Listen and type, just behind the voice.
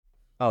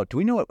Oh, do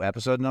we know what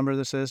episode number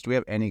this is? Do we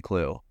have any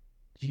clue?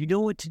 You know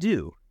what to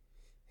do.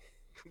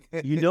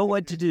 You know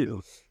what to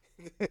do.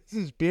 This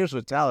is Beers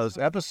with Talos,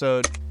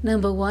 episode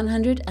number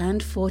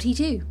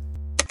 142.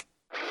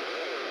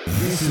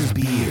 This is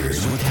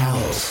Beers with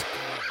Talos.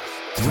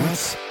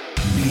 Threats,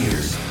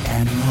 beers,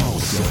 and no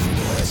silver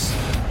bullets.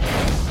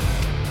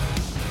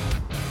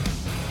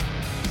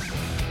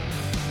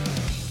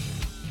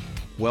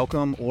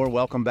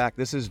 Welcome back.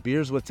 This is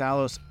Beers with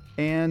Talos,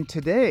 and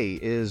today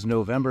is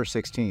November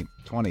 16th,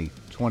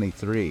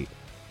 2023.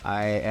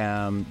 I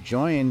am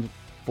joined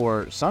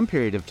for some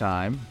period of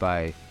time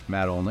by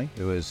Matt Only,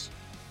 who is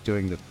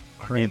doing the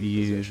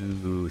Maybe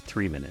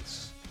 3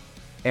 minutes.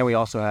 And we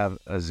also have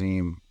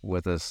Azim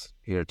with us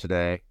here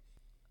today.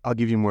 I'll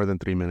give you more than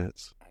 3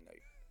 minutes. I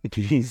know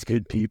These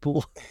good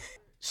people.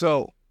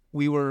 So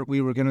we were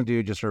going to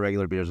do just a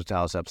regular Beers with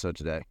Talos episode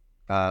today.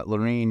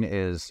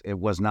 Lurene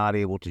was not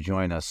able to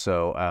join us,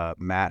 so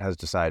Matt has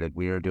decided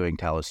we are doing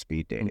Talos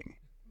Speed Dating.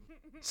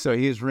 So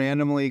he's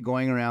randomly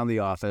going around the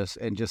office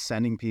and just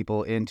sending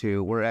people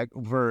into.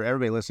 For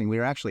everybody listening, we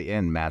are actually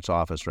in Matt's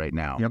office right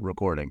now,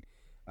 recording.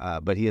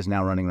 But he is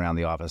now running around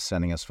the office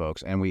sending us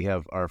folks, and we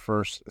have our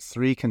first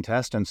 3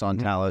 contestants on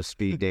Talos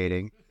Speed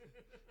Dating.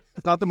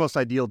 It's not the most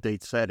ideal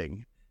date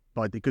setting,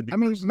 but it could be. I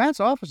mean, Matt's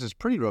office is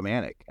pretty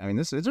romantic. I mean,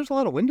 there's a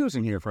lot of windows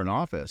in here for an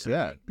office.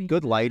 Yeah,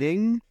 good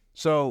lighting.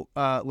 So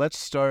let's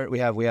start. We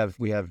have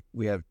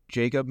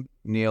Jacob,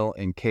 Neil,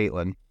 and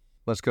Caitlin.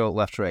 Let's go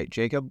left to right.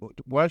 Jacob,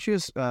 why don't you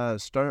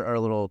start our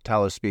little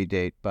Talos Speed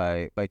Date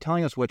by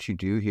telling us what you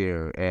do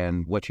here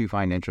and what you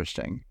find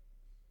interesting.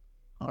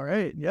 All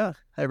right. Yeah.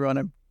 Hi, everyone.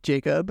 I'm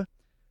Jacob.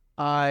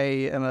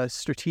 I am a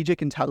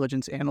strategic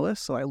intelligence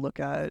analyst, so I look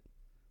at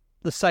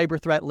the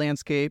cyber threat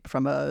landscape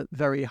from a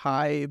very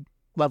high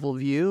level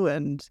view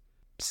and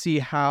see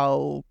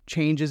how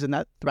changes in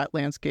that threat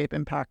landscape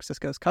impact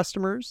Cisco's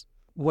customers.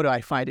 What do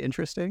I find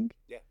interesting?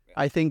 Yeah.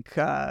 I think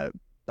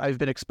I've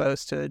been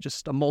exposed to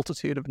just a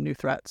multitude of new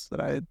threats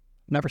that I'd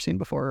never seen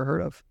before or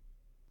heard of.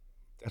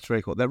 That's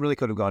very cool. That really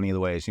could have gone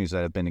either way. As soon as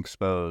I've been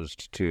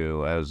exposed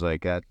to, I was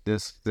like, at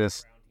this.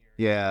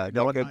 Yeah,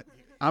 that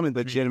could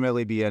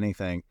legitimately be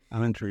anything.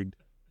 I'm intrigued.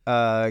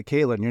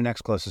 Caitlin, you're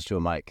next closest to a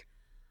mic.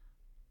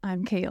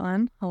 I'm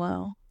Caitlin.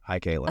 Hello. Hi,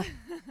 Caitlin.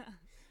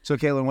 So,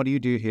 Caitlin, what do you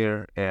do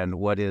here, and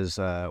what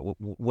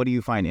do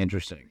you find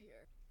interesting?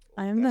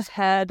 I'm the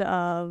head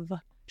of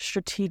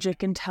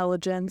strategic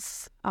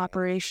intelligence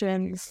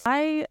operations.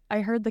 I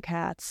heard the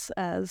cats,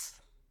 as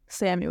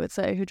Sammy would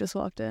say, who just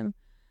walked in.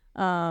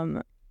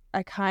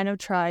 I kind of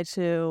try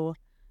to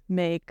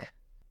make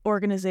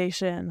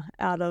organization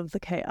out of the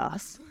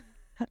chaos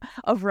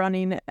of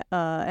running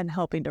and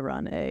helping to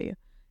run a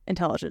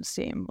intelligence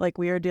team. Like,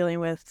 we are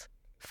dealing with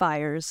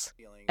fires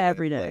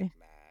every day.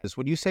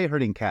 When you say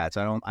herding cats,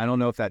 I don't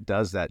know if that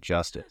does that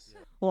justice.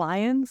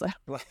 Lions?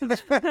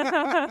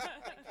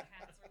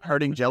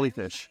 Herding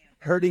jellyfish.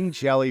 Herding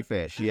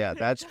jellyfish. Yeah,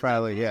 that's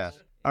probably All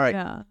right.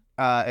 Yeah.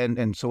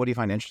 And so what do you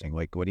find interesting?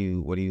 Like, what do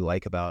you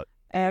like about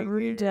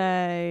every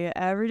day?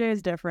 Every day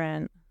is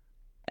different.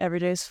 Every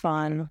day is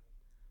fun.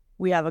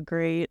 We have a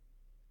great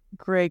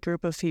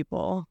group of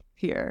people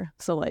here.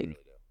 So like,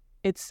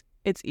 it's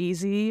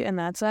easy in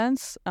that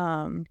sense.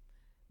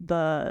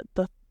 The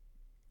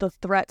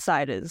threat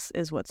side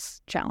is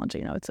what's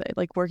challenging, I would say.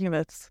 Like, working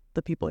with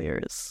the people here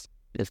is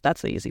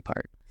that's the easy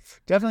part.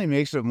 Definitely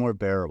makes it more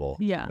bearable.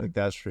 Yeah. Like,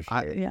 that's for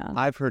sure.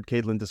 I've heard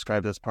Caitlin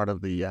described as part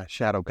of the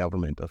shadow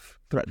government of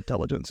threat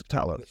intelligence of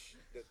Talos.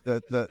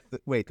 The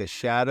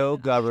shadow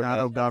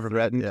government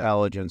threat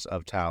intelligence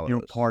of Talos.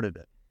 You're part of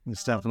it.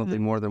 There's definitely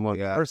more than one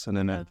person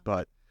in it,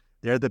 but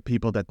they're the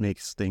people that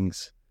makes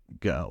things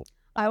go.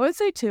 I would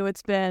say, too,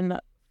 it's been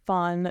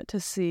fun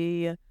to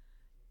see.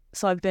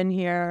 So I've been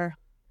here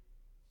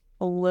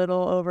a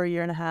little over a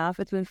year and a half.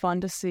 It's been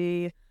fun to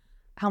see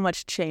how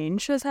much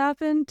change has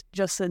happened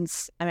just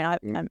since,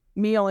 I'm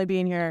me only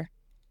being here,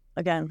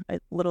 again, a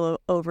little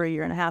over a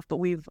year and a half, but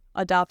we've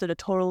adopted a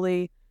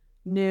totally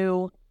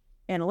new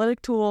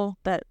analytic tool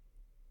that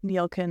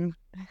Neil can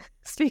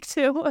speak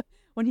to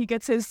when he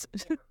gets his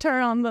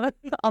turn on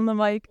the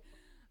mic.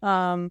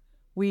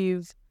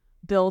 We've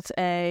built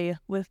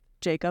with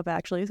Jacob,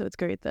 actually, so it's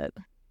great that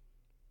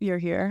you're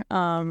here.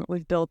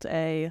 We've built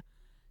a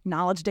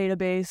knowledge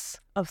database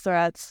of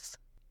threats.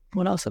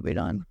 What else have we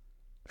done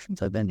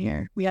since I've been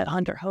here? We had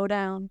Hunter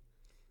Hoedown.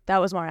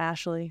 That was more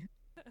Ashley.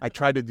 I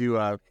tried to do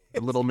a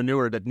little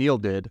maneuver that Neil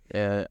did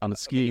on the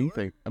skiing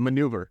thing. A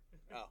maneuver.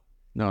 Oh.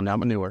 No, not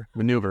maneuver.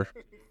 Maneuver.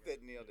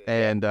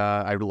 And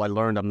I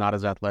learned I'm not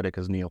as athletic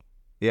as Neil.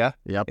 Yeah?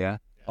 Yep. Yeah.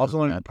 Also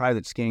learned probably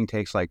that skiing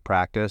takes like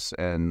practice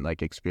and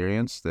like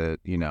experience, that,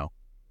 you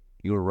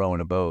were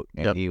rowing a boat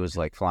and he was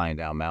like flying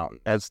down mountain.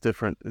 It's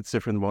different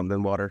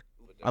than water.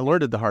 I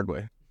learned it the hard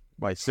way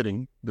by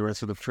sitting the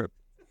rest of the trip.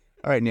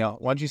 All right, Neil,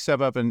 why don't you step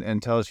up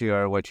and tell us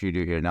what you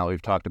do here now that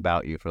we've talked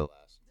about you for the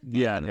last.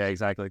 Yeah,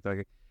 exactly.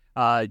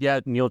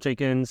 Neil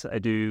Jenkins. I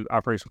do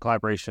operational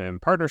collaboration and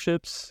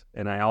partnerships,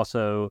 and I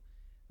also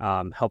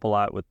help a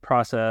lot with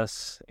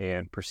process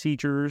and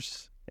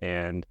procedures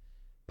and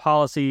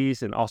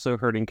policies and also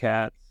herding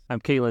cats. I'm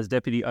Caitlin's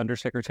deputy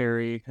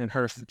undersecretary in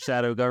her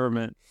shadow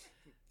government.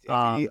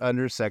 The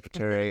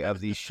undersecretary of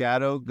the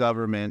shadow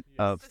government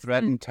of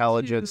threat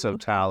intelligence of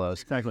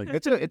Talos. Exactly.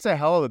 It's a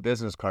hell of a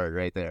business card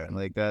right there.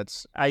 Like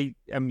that's. I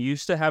am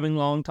used to having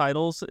long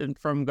titles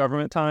from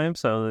government time,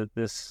 so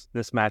this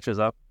matches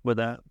up with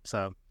that.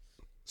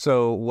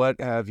 So what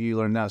have you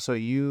learned now? So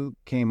you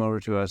came over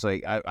to us,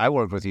 like I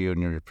worked with you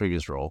in your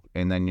previous role,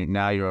 and then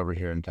now you're over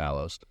here in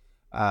Talos.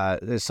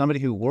 As somebody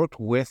who worked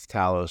with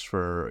Talos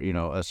for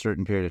a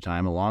certain period of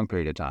time, a long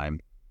period of time,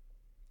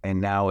 and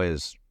now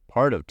is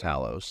part of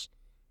Talos.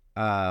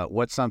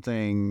 What's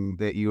something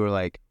that you were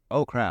like,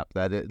 oh crap,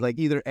 that is, like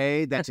either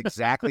A, that's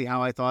exactly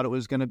how I thought it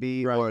was going to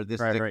be, or this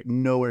is like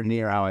nowhere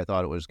near how I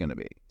thought it was going to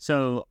be.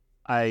 So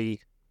I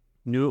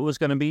knew it was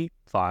going to be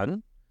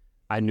fun.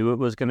 I knew it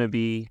was going to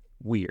be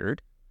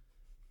weird,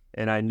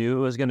 and I knew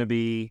it was going to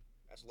be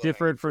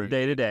different from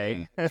day to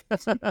day.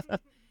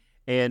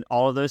 And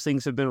all of those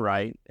things have been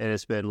right, and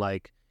it's been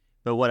like,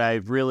 but what I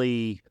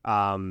really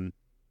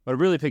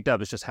picked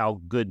up is just how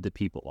good the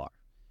people are,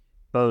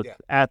 both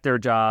at their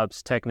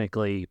jobs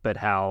technically, but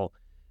how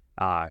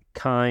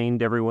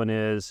kind everyone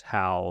is,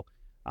 how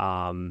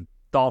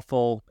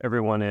thoughtful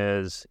everyone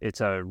is. It's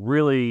a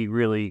really,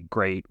 really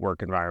great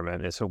work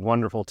environment. It's a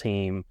wonderful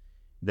team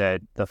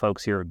that the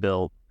folks here have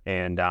built,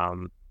 and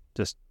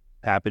just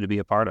happy to be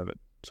a part of it.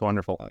 It's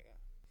wonderful.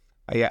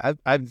 Yeah,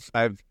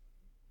 I've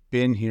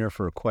been here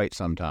for quite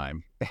some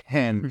time,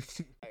 and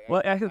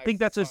well, I think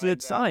that's a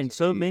good sign.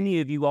 So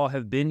many of you all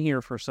have been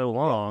here for so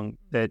long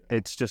that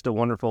it's just a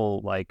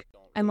wonderful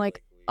And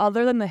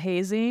other than the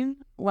hazing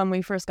when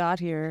we first got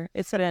here,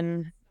 it's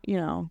been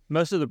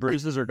most of the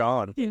bruises are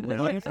gone.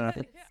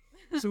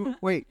 So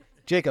wait,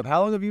 Jacob,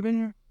 how long have you been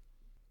here?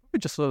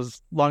 Just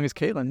as long as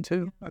Caitlin,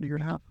 too, about a year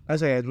and a half. I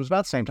say it was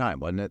about the same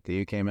time, wasn't it, that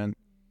you came in?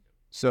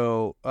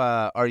 So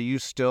are you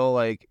still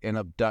an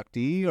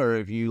abductee, or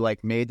have you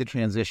made the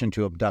transition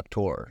to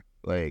abductor?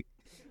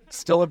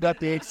 Still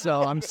abductee,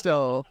 so I'm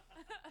still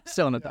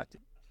an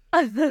abductee.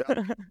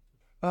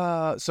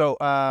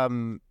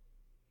 So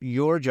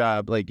your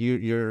job,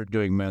 you're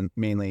doing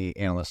mainly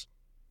analyst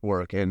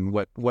work, and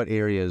what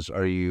areas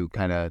are you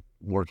kind of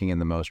working in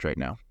the most right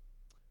now?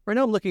 Right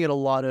now I'm looking at a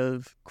lot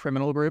of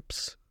criminal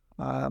groups,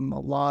 a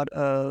lot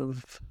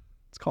of,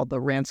 it's called the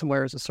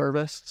ransomware as a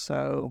service.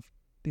 So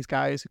these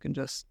guys who can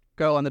just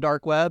go on the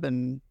dark web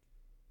and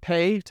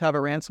pay to have a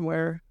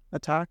ransomware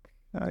attack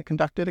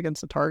conducted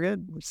against a target.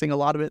 We're seeing a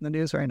lot of it in the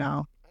news right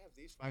now. I have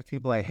these 5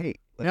 people I hate.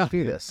 Let's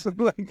do this.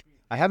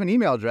 I have an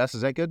email address.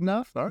 Is that good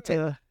enough? All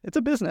right. It's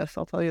a business,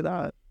 I'll tell you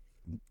that.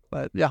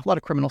 But yeah, a lot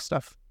of criminal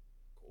stuff.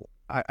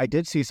 I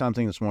did see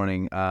something this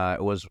morning.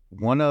 It was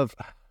one of,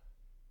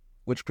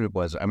 which group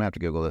was it? I'm going to have to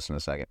Google this in a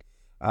second.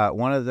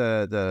 One of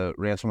the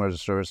ransomware as a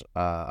service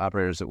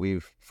operators that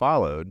we've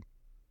followed,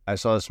 I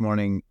saw this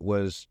morning,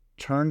 was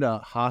turned a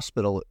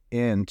hospital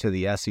into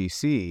the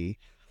SEC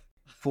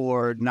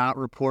for not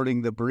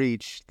reporting the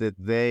breach that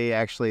they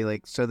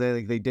actually so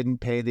they didn't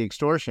pay the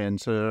extortion.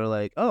 So they're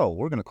like, oh,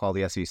 we're going to call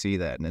the SEC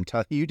then and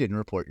tell you didn't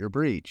report your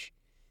breach.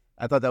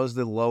 I thought that was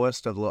the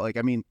lowest of low.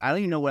 I mean, I don't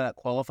even know what that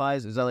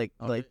qualifies. Is that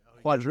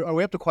are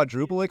we up to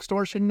quadruple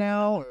extortion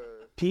now?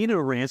 Being a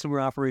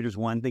ransomware operator is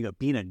one thing, but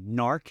being a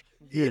narc,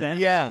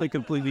 that's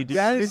completely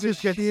different. That is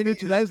just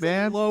that's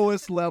the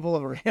lowest level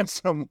of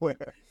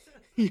ransomware.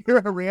 You're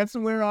a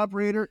ransomware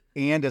operator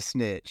and a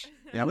snitch.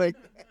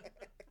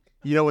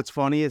 Yeah, what's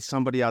funny is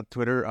somebody on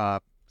Twitter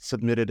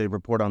submitted a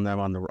report on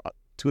them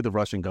to the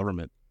Russian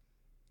government.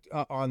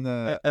 On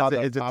the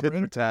it's a tit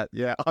for tat,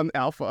 on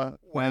Alpha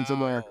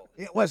ransomware.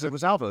 It was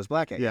Alpha. It was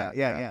Black Hat.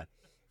 Yeah.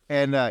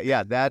 And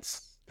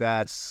that's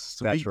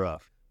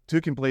rough.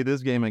 Two can play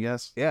this game, I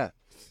guess. Yeah.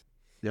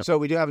 Yep. So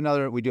we do have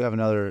another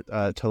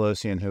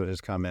Talosian who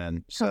has come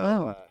in. So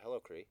hello. Hello,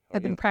 Cree.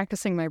 I've been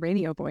practicing my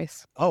radio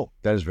voice. Oh,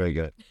 that is very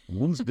good.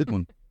 One's a good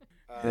one.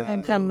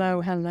 And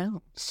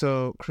hello.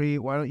 So, Cree,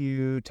 why don't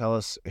you tell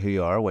us who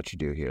you are, what you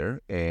do here,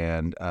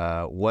 and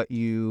what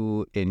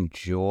you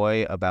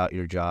enjoy about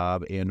your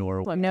job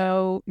and/or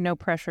No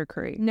pressure,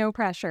 Cree. No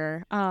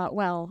pressure.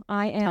 Well,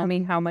 I am. Tell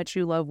me how much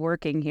you love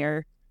working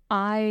here.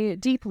 I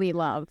deeply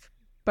love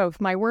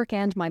both my work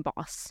and my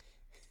boss,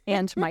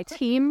 and my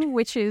team,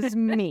 which is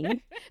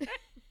me.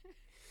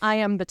 I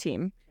am the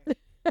team.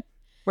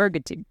 We're a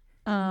good team.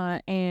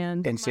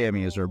 And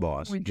Sammy is her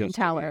boss.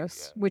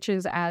 Talos, which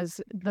is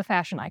as the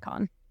fashion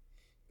icon.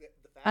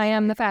 I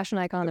am the fashion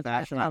icon of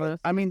Talos.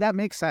 I mean, that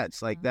makes sense.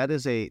 That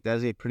is a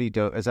pretty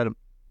dope. Is that a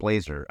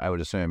blazer? I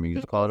would assume you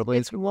just call it a blazer.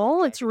 It's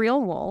wool. It's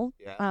real wool.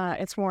 Yeah.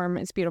 It's warm.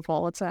 It's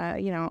beautiful. It's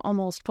a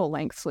almost full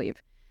length sleeve.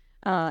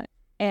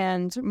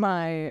 And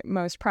my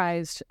most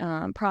prized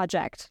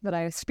project that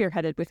I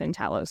spearheaded within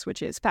Talos,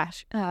 which is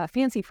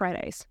Fancy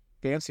Fridays.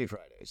 Fancy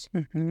Fridays.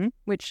 Mm-hmm.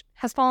 Which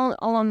has fallen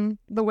along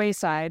the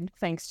wayside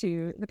thanks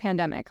to the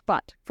pandemic.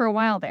 But for a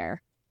while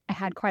there, I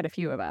had quite a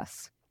few of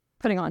us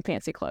putting on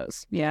fancy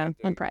clothes. Yeah,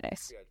 on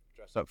Fridays.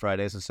 Dress up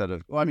Fridays instead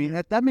of... Well, I mean,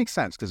 that makes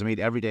sense because,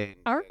 every day...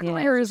 Our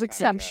attire is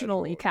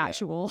exceptionally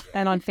casual.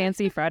 And on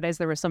Fancy Fridays,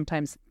 there were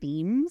sometimes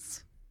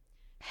themes.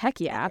 Heck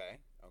yeah.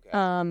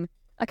 Okay.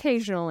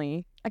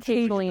 Occasionally.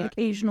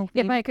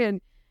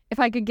 If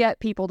I could get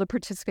people to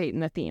participate in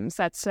the themes,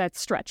 that's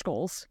stretch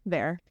goals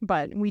there.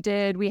 But we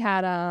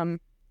had a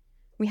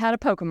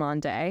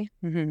Pokemon day.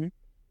 Mm-hmm.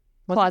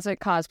 Closet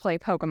cosplay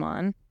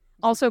Pokemon.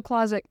 Also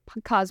closet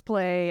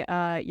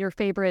cosplay your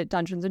favorite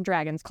Dungeons and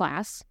Dragons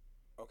class.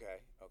 Okay.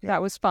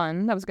 That was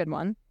fun. That was a good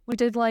one. We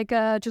did like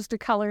just a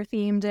color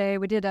theme day.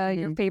 We did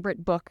your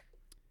favorite book.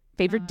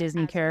 Favorite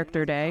Disney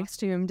character day.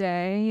 Costume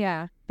day.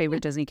 Yeah.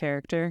 Favorite Disney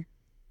character.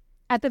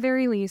 At the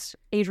very least,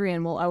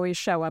 Adrian will always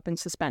show up in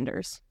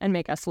suspenders and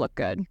make us look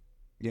good.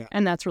 Yeah.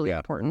 And that's really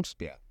important.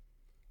 Yeah.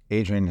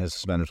 Adrian has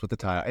suspenders with the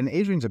tie, and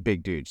Adrian's a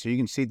big dude, so you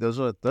can see that's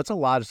a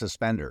lot of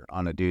suspender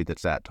on a dude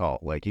that's that tall.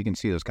 Like you can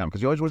see those coming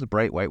because he always wears the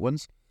bright white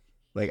ones.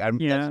 Like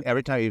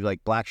every time you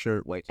like black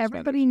shirt, white suspenders.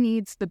 Everybody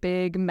needs the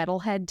big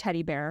metalhead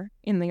teddy bear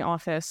in the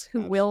office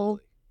who will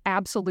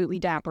absolutely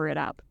dapper it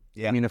up.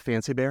 Yeah. I mean a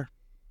fancy bear?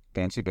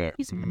 Fancy bear.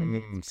 See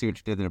what you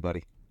did there,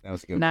 buddy. That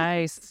was good.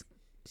 Nice.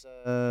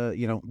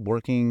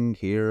 Working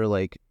here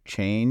like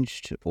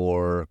changed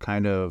or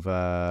kind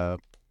of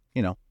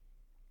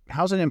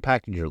how's it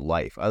impacted your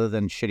life other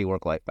than shitty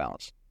work-life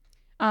balance?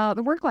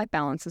 The work-life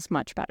balance is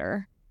much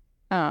better,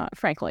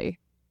 frankly.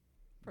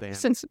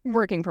 Since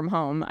working from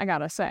home, I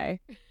gotta say.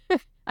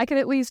 I can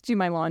at least do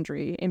my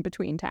laundry in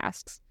between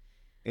tasks.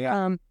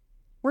 Yeah.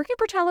 Working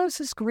for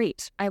Talos is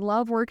great. I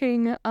love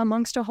working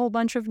amongst a whole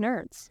bunch of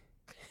nerds.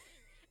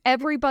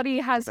 Everybody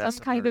has some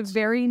kind of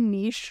very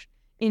niche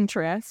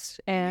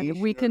interest,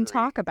 and we can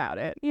talk about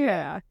it.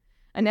 Yeah.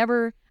 I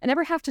never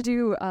have to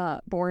do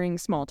boring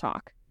small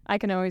talk. I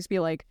can always be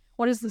like,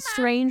 what is the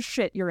strange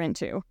shit you're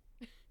into?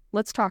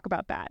 Let's talk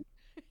about that.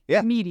 Yeah.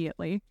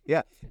 Immediately.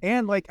 Yeah.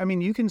 And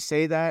you can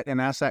say that and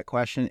ask that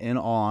question in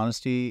all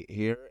honesty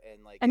here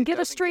and get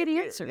a straight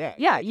answer.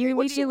 Yeah. You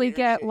immediately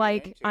get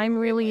I'm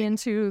really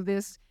into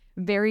this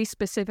very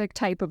specific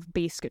type of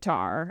bass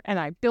guitar and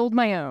I build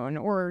my own,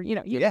 or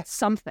you get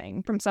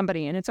something from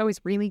somebody, and it's always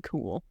really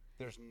cool.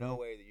 There's no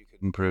way that you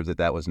could prove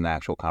that was an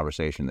actual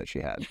conversation that she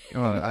had.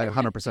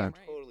 100%.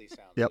 Totally sounds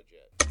Yep.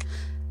 legit.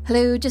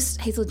 Hello,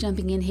 just Hazel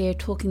jumping in here,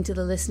 talking to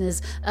the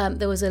listeners.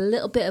 There was a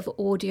little bit of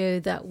audio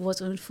that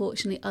was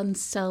unfortunately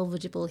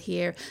unsalvageable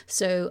here,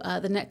 so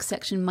the next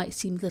section might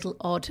seem a little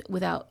odd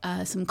without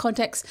some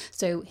context.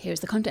 So here's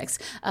the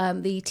context.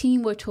 The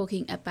team were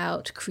talking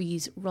about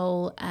Kree's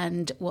role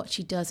and what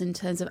she does in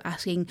terms of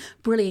asking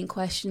brilliant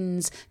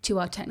questions to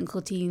our technical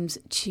teams,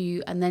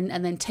 and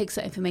then takes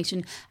that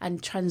information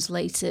and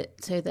translates it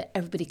so that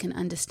everybody can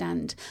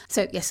understand.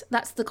 So yes,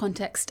 that's the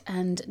context.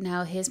 And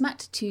now here's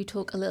Matt to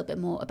talk a little bit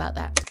more about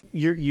that.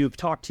 You've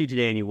talked to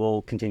today, and you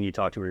will continue to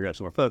talk to where you have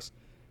some more folks.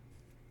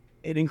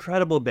 An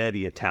incredible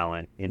bevy of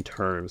talent in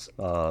terms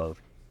of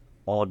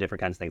all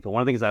different kinds of things. But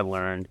one of the things I've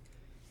learned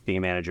being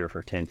a manager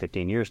for 10,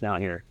 15 years now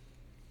here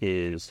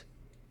is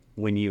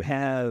when you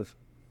have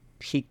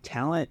peak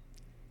talent,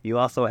 you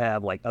also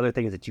have other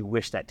things that you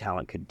wish that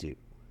talent could do,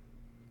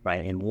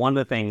 right? And one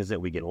of the things that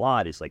we get a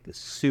lot is the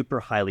super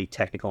highly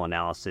technical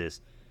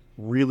analysis,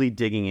 really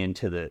digging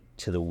into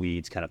the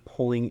weeds, kind of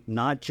pulling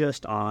not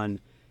just on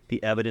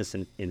the evidence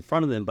in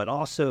front of them, but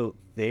also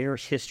their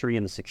history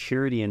in the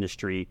security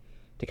industry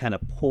to kind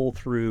of pull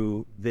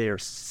through their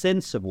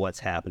sense of what's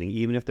happening,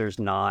 even if there's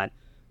not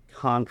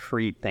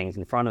concrete things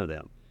in front of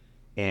them.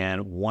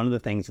 And one of the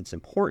things that's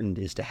important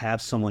is to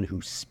have someone who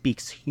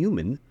speaks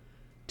human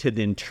to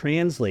then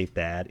translate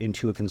that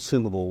into a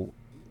consumable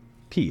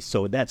piece.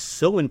 So that's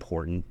so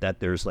important that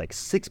there's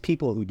 6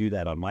 people who do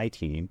that on my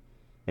team.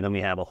 And then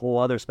we have a whole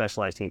other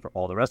specialized team for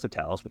all the rest of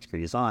Talos, which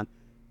Kree is on,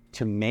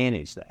 to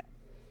manage that.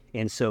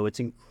 And so it's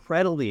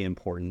incredibly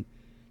important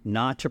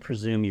not to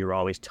presume you're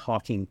always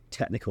talking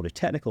technical to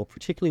technical,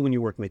 particularly when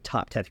you're working with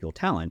top technical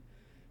talent,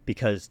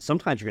 because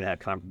sometimes you're going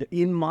to have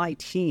in my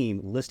team,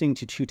 listening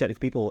to 2 technical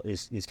people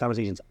is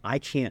conversations I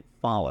can't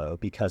follow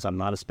because I'm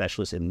not a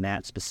specialist in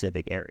that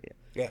specific area.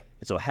 Yeah.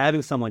 And so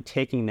having someone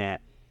taking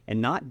that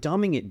and not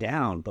dumbing it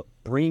down, but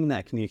bringing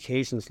that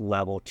communications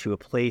level to a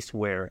place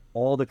where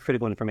all the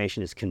critical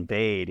information is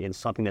conveyed in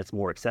something that's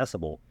more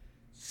accessible,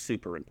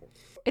 super important.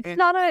 It's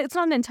not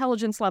an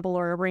intelligence level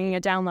or a bringing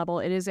it down level.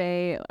 It is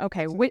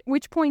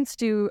which points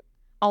do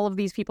all of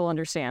these people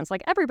understand?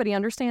 Everybody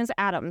understands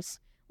atoms.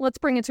 Let's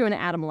bring it to an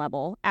atom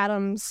level.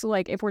 Atoms,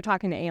 if we're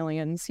talking to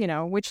aliens,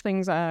 which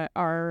things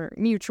are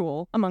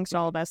mutual amongst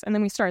all of us. And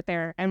then we start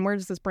there. And where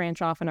does this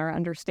branch off in our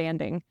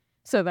understanding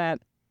so that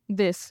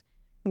this,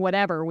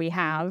 whatever we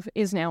have,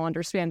 is now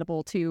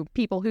understandable to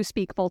people who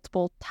speak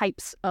multiple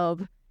types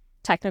of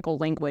technical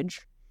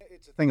language?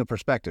 It's a thing of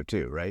perspective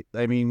too, right?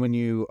 I mean, when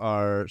you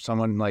are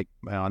someone like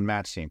on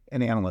Matt's team,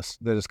 an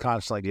analyst that is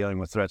constantly dealing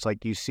with threats,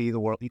 you see the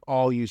world,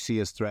 all you see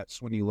is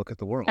threats when you look at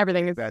the world.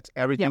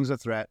 Everything's a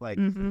threat.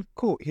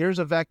 Cool, here's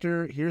a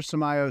vector, here's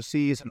some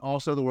IOCs, and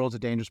also the world's a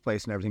dangerous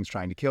place and everything's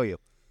trying to kill you.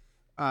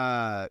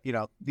 The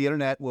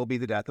internet will be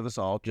the death of us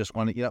all. Just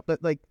want to, but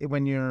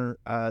when you're,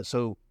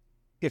 so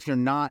if you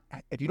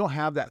don't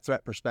have that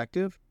threat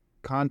perspective,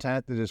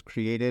 content that is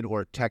created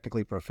or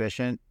technically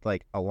proficient,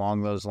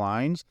 along those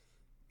lines,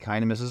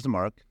 kind of misses the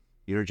mark.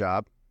 your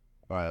job,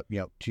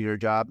 to your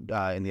job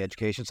in the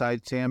education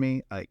side,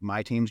 Sammy, like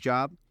my team's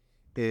job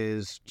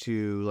is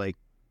to like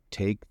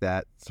take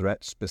that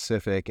threat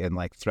specific and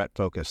like threat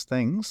focused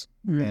things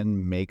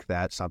and make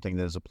that something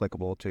that is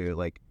applicable to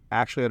like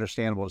actually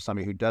understandable to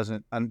somebody who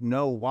doesn't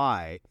know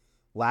why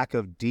lack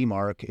of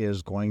DMARC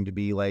is going to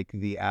be like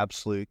the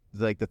absolute,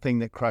 like the thing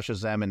that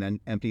crushes them and then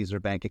empties their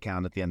bank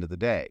account at the end of the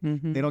day.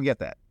 They don't get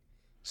that.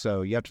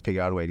 So you have to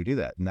figure out a way to do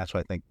that. And that's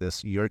why I think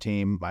your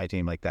team, my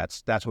team, like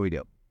that's what we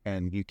do.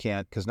 And you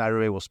can't, because not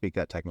everybody will speak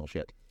that technical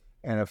shit.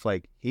 And if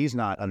like he's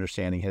not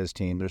understanding his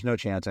team, there's no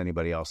chance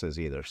anybody else is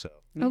either. So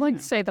I'd like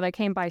to say that I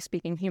came by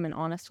speaking human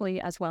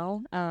honestly as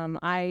well.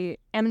 I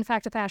am in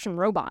fact a fashion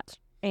robot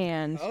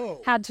and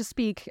had to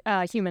speak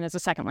human as a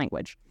second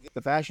language.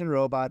 The fashion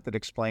robot that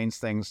explains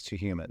things to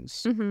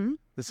humans.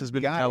 This has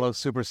been Talos'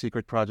 super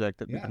secret project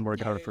that we've been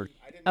working on for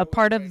A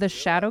part of the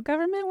shadow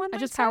government one? I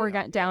just power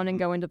down and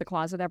go into the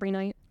closet every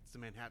night.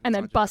 And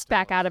then bust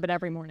back out of it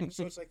every morning.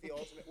 So it's like the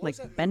ultimate.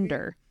 Like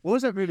Bender. What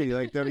was that really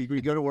like?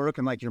 You go to work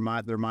and like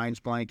their minds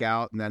blank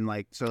out, and then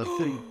like so.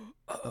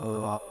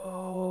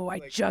 Oh, I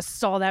just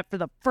saw that for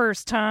the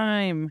first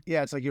time.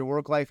 Yeah, it's like your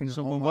work life and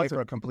your home life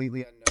are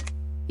completely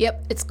unknown.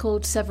 Yep, it's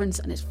called Severance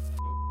and it's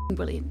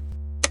brilliant.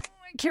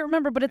 I can't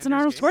remember, but it's an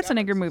Arnold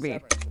Schwarzenegger movie.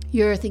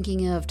 You're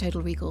thinking of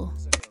Total Recall.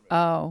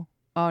 Oh,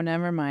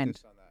 never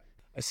mind.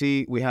 I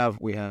see. We have.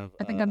 I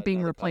think I'm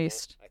being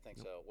replaced. I think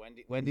so.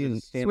 Wendy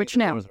is standing Switch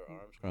now. with her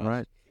arms crossed. All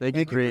right. Thank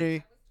you,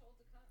 Cree.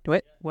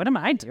 What am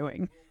I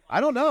doing?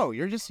 I don't know.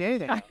 You're just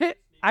standing there.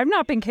 I've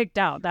not been kicked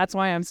out. That's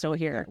why I'm still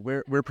here.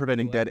 We're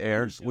preventing dead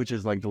air, which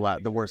is like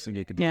the worst thing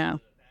you could do. Yeah.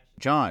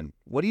 John,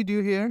 what do you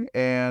do here?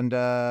 And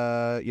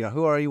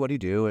who are you? What do you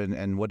do?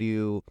 And what do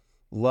you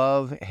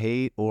love,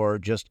 hate, or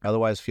just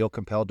otherwise feel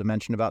compelled to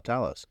mention about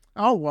Talos?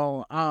 Oh,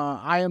 well,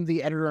 I am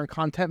the editor and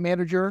content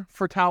manager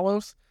for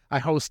Talos. I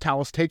host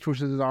Talos Takes,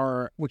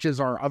 which is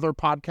our other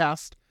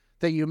podcast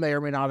that you may or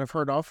may not have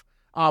heard of.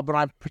 But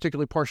I'm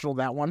particularly partial to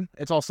that one.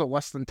 It's also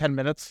less than 10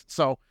 minutes,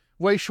 so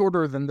way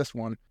shorter than this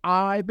one.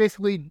 I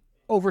basically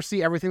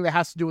oversee everything that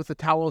has to do with the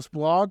Talos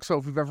blog. So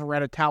if you've ever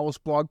read a Talos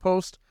blog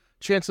post,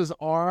 chances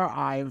are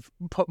I've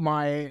put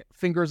my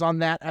fingers on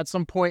that at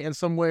some point in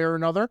some way or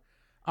another.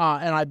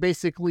 And I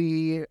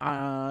basically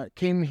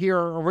came here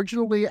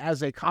originally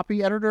as a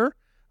copy editor,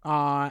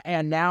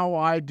 and now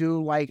I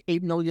do like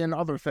 8 million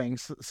other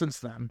things since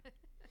then.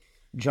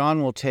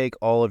 John will take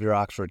all of your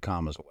Oxford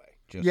commas away,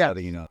 just so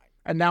that you know.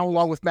 And now,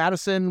 along with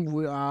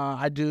Madison,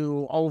 I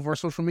do all of our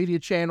social media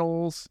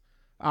channels,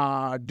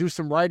 do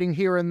some writing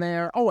here and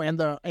there. Oh,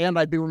 and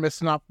I'd be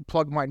remiss not to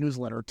plug my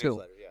newsletter,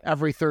 too.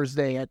 Every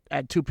Thursday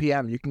at 2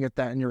 p.m. You can get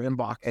that in your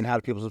inbox. And how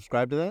do people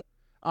subscribe to that?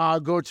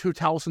 Go to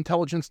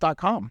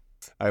talosintelligence.com.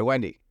 All right,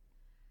 Wendy.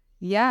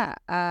 Yeah,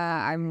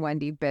 I'm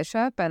Wendy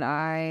Bishop, and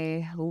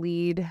I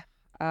lead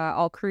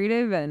all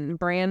creative and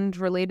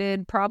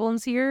brand-related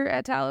problems here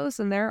at Talos,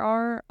 and there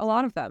are a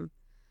lot of them.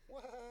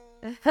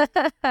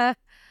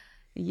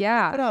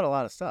 Yeah. You put out a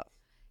lot of stuff.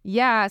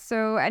 Yeah,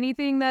 so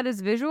anything that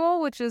is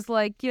visual, which is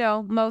like,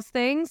 most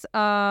things,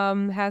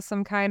 has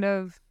some kind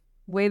of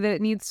way that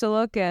it needs to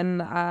look,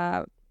 and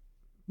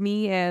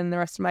me and the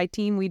rest of my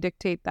team, we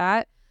dictate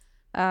that.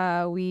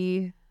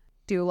 We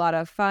do a lot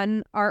of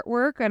fun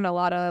artwork and a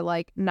lot of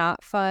like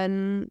not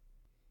fun,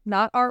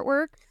 not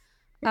artwork.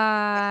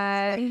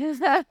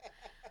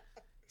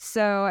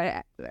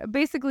 So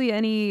basically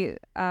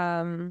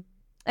anything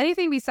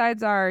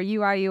besides our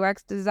UI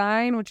UX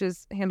design, which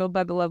is handled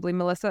by the lovely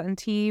Melissa and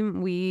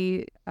team,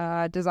 we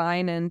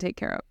design and take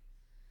care of.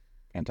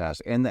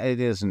 Fantastic. And it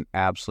is an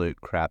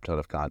absolute crap ton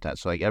of content.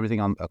 So like everything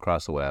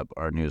across the web,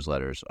 our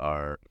newsletters,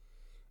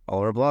 all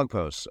our blog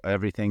posts,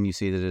 everything you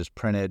see that is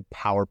printed,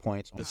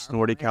 PowerPoints. The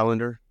Snorty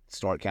calendar.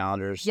 Snort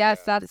calendars.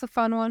 Yes, that's a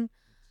fun one.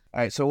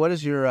 All right. So what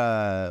is your,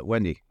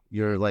 Wendy,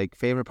 your like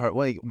favorite part?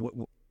 Well,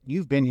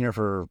 you've been here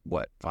for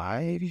what,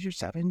 5 years,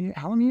 7 years?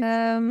 How long years?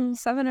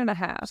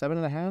 7.5.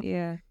 7.5?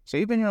 Yeah. So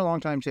you've been here a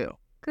long time too.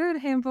 Good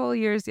handful of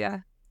years, yeah.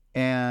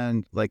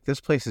 And like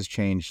this place has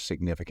changed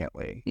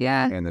significantly.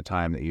 Yeah. In the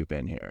time that you've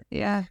been here.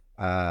 Yeah.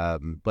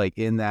 Like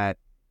in that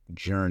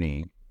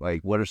journey,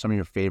 like what are some of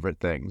your favorite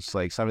things?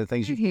 Like some of the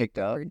things you picked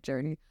up?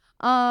 Journey.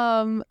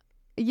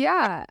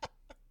 Yeah.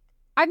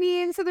 I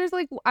mean, so there's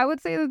like, I would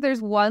say that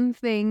there's one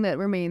thing that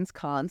remains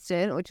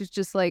constant, which is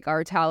just like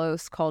our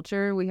Talos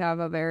culture. We have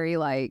a very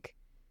like,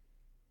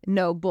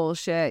 no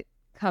bullshit,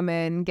 come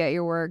in, get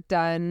your work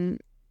done,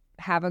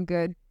 have a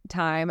good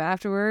time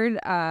afterward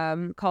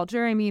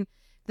culture. I mean,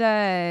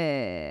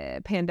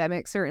 the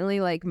pandemic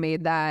certainly like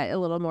made that a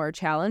little more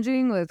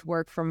challenging with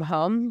work from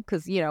home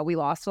because, we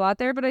lost a lot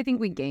there, but I think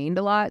we gained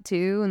a lot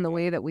too in the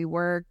way that we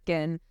work.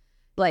 And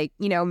like,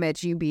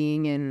 Mitch, you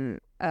being in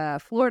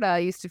Florida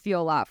used to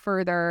feel a lot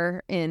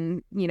further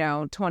in,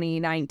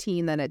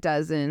 2019 than it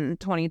does in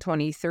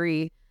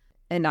 2023.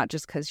 And not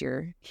just because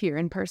you're here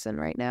in person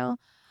right now.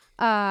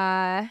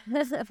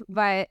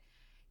 But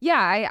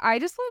yeah, I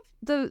just love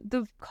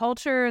the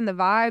culture and the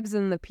vibes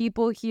and the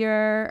people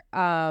here.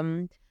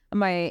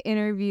 my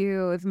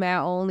interview with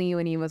Matt Olney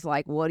when he was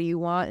like, what do you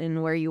want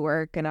and where you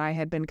work? And I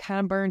had been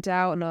kind of burnt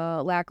out in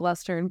a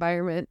lackluster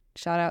environment.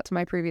 Shout out to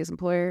my previous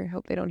employer.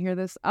 Hope they don't hear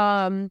this.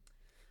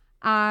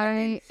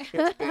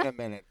 It's been a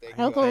minute.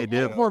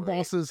 Poor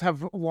bosses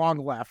have long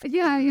left.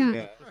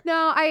 Yeah.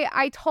 No,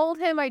 I told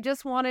him I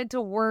just wanted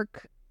to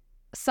work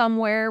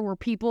somewhere where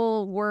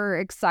people were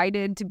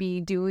excited to be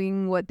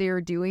doing what they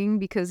were doing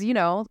because,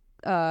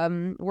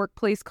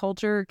 workplace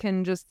culture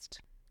can just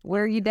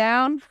wear you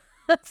down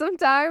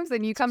sometimes,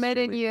 and you come in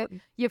and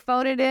you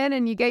phone it in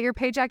and you get your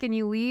paycheck and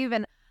you leave,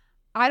 and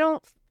I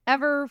don't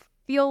ever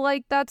feel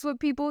like that's what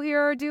people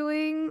here are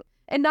doing,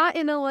 and not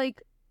in a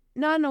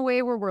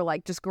way where we're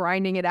like just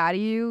grinding it out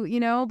of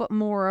you, but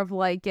more of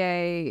like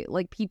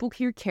people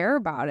here care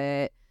about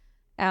it.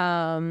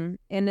 And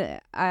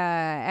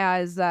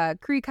as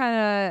Cree kind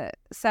of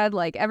said,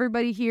 like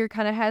everybody here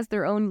kind of has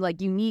their own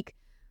like unique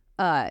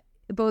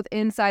both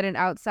inside and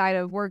outside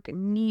of work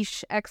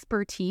niche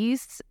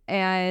expertise,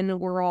 and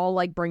we're all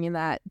like bringing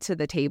that to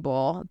the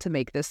table to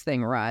make this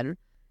thing run.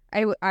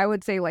 I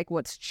would say like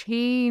what's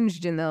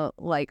changed in the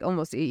like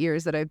almost 8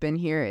 years that I've been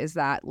here is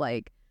that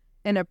like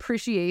an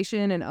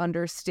appreciation and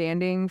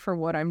understanding for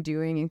what I'm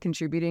doing and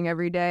contributing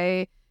every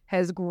day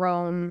has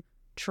grown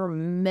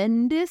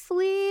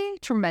tremendously.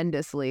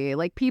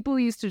 Like people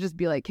used to just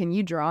be like, can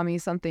you draw me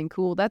something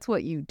cool? That's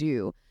what you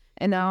do.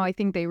 And now I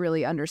think they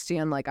really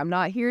understand, like, I'm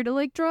not here to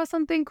like draw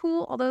something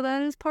cool, although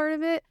that is part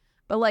of it.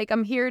 But like,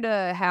 I'm here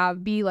to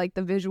be like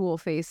the visual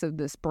face of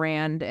this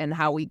brand and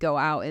how we go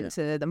out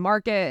into the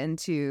market and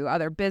to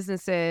other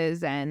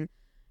businesses and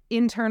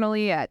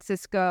internally at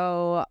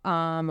Cisco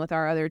with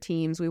our other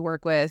teams we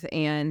work with,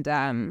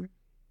 and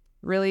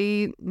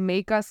really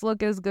make us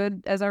look as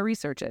good as our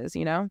research is,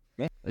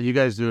 You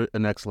guys do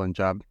an excellent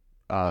job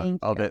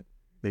of it.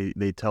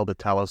 They tell the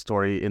Talos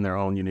story in their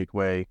own unique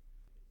way,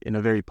 in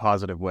a very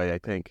positive way, I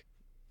think.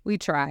 We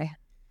try.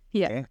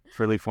 Yeah. It's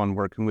really fun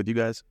working with you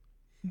guys.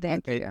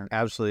 Thank you. It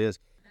absolutely is.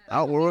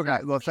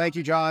 Well, thank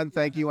you, John.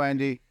 Thank you,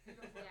 Wendy.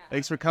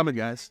 Thanks for coming,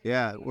 guys.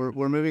 Yeah,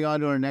 we're moving on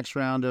to our next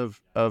round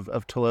of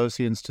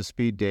Talosians to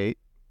speed date.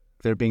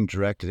 They're being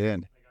directed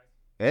in.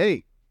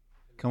 Hey,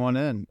 come on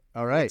in.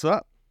 All right. What's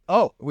up?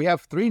 Oh, we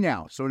have 3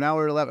 now. So now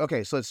we're 11.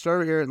 Okay, so let's start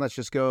over here and let's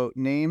just go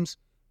names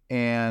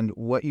and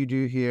what you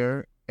do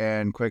here,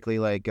 and quickly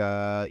like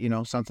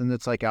something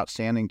that's like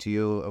outstanding to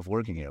you of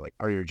working here, like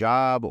or your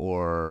job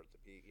or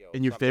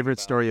and your favorite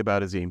story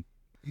about Azim.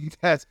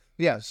 Start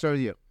with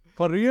you.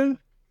 For real?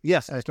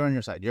 Yes, I start on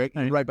your side. You're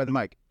right by the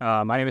mic.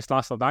 My name is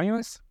Laszlo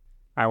Daniels.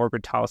 I work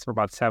with Talos for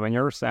about 7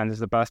 years, and it's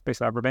the best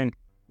place I've ever been.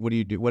 What do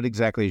you do? What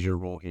exactly is your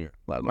role here?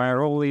 My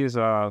role is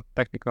a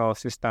technical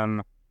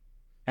system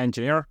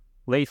engineer,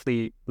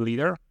 lately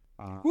leader.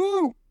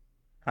 Woo!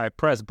 I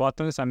press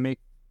buttons and make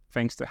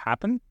things to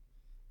happen.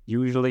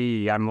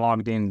 Usually, I'm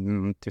logged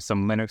in to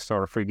some Linux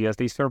or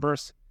FreeBSD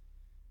servers,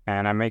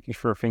 and I'm making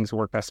sure things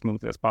work as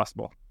smoothly as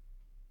possible.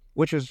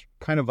 Which is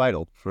kind of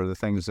vital for the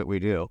things that we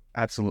do.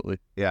 Absolutely.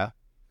 Yeah.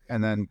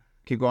 And then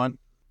keep going.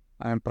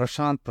 I'm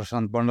Prashant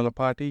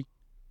Bandalapati,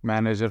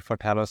 manager for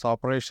Talos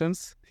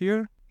operations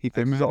here. He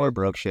fixes all our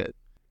broke shit.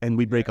 And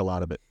we break a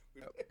lot of it.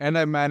 And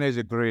I manage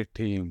a great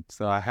team.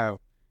 So I have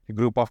a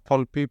group of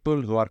 12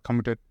 people who are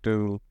committed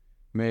to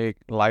make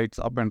lights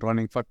up and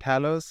running for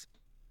Talos.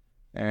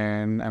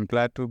 And I'm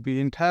glad to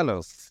be in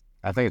Talos.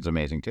 I think it's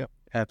amazing too.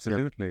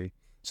 Absolutely. Yep.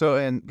 So,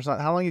 and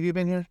Prashant, how long have you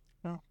been here?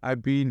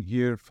 I've been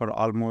here for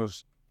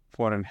almost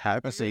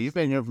 4.5 years. So you've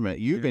been here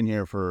been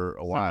here for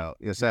a while.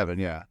 7,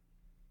 yeah.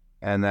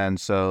 And then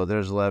so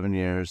there's 11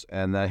 years,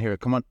 and then here,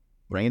 come on,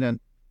 bring it in,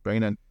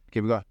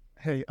 keep it going.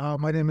 Hey,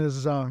 my name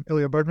is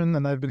Ilya Birdman,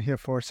 and I've been here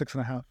for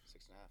 6.5.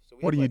 So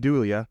what do you do,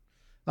 Ilya?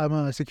 I'm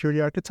a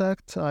security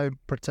architect. I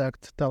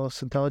protect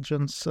Talos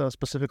Intelligence,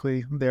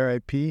 specifically their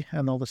IP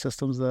and all the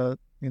systems that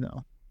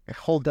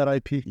hold that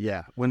IP.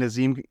 Yeah. When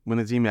Azim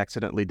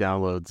accidentally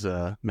downloads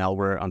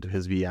malware onto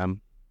his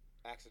VM.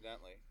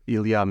 Accidentally.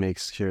 Ilya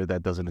makes sure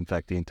that doesn't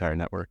infect the entire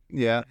network.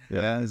 Yeah.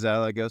 Is that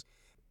how that goes?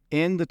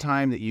 In the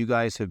time that you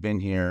guys have been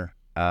here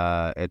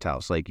at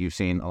Talos, like you've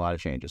seen a lot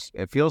of changes.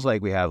 It feels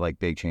like we have like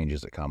big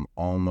changes that come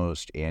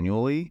almost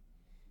annually.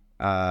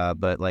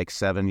 But like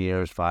 7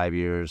 years, 5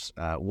 years,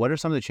 what are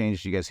some of the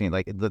changes you guys seen?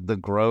 Like the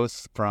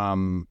growth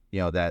from,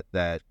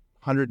 that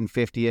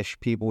 150-ish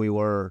people we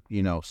were,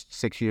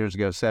 6 years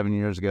ago, 7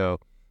 years ago,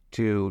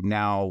 to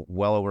now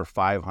well over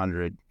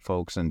 500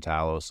 folks in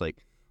Talos.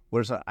 Like,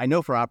 I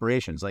know for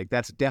operations, like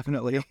that's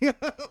definitely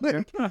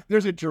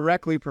there's a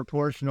directly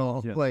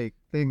proportional like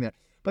thing there.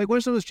 But like, what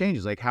are some of those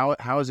changes? Like, how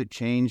has it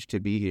changed to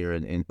be here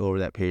in over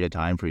that period of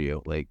time for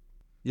you? Like,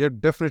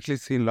 you've definitely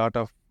seen a lot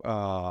of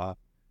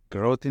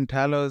growth in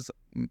Talos,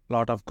 a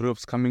lot of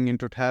groups coming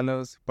into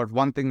Talos. But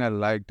one thing I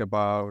liked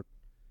about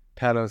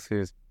Talos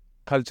is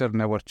culture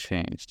never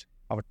changed.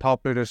 Our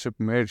top leadership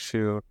made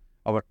sure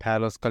our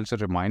Talos culture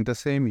remained the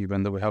same,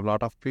 even though we have a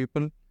lot of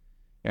people,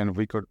 and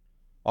we could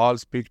all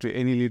speak to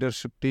any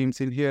leadership teams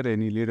in here,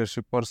 any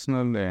leadership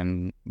personnel,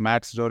 and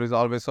Matt's door is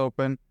always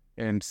open,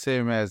 and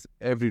same as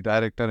every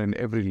director and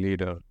every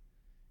leader.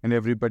 and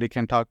everybody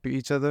can talk to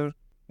each other,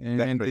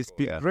 and they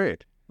speak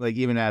great. Like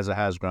even as it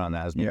has grown,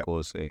 that has been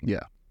cool to see.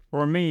 Yeah.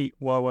 For me,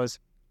 what was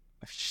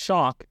a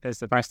shock is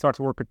that when I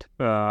started work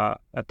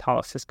at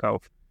Talos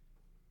Cisco,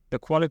 the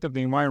quality of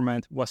the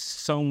environment was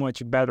so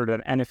much better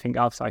than anything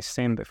else I've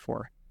seen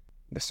before.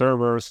 The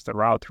servers, the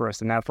routers,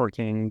 the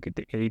networking,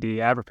 the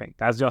AD, everything.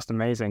 That's just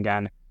amazing.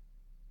 And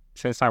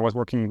since I was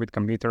working with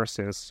computers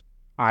since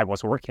I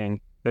was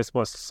working, this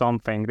was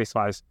something,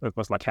 it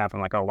was like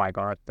having like, oh my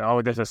God,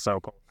 oh, this is so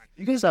cool.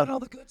 You guys got all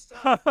the good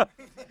stuff.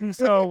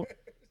 So,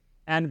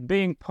 and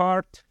being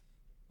part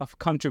of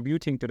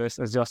contributing to this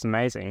is just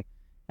amazing.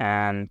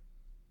 And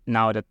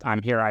now that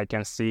I'm here, I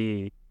can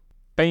see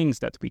things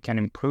that we can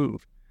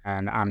improve.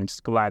 And I'm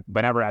just glad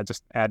whenever I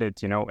just added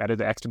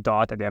the extra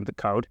dot at the end of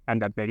the code and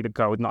that made the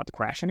code not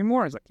crash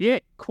anymore. It's like, yeah,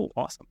 cool,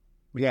 awesome.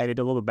 We added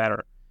a little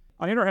better.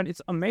 On the other hand,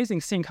 it's amazing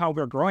seeing how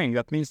we're growing.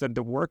 That means that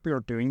the work we are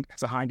doing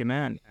has a high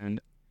demand.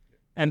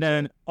 And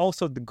then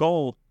also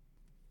the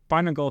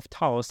final goal of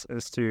Talos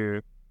is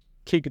to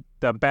kick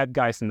the bad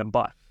guys in the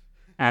butt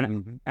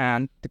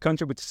and to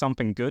contribute to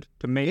something good,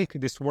 to make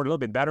this world a little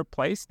bit better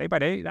place day by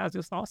day. That's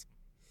just awesome.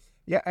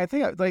 Yeah, I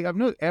think I've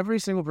known every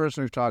single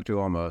person we've talked to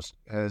almost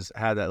has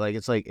had that.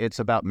 It's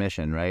about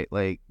mission, right?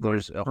 Like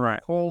there's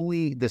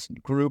this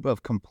group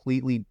of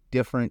completely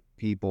different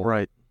people,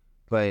 right?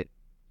 But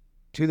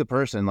to the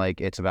person,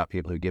 it's about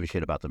people who give a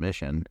shit about the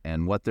mission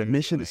and what their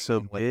mission is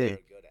so big.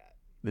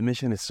 The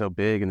mission is so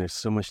big, and there's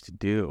so much to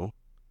do.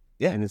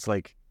 Yeah, and it's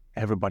like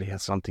everybody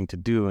has something to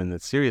do, and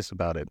it's serious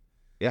about it.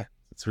 Yeah,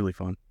 it's really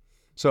fun.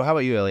 So, how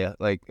about you, Ilya?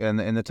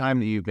 In the time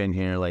that you've been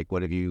here,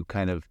 what have you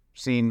kind of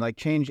seen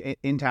change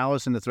in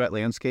Talos in the threat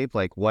landscape?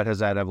 What has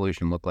that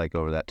evolution looked like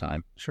over that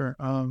time? Sure.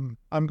 I'm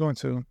going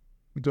to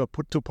do a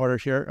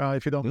two-parter here,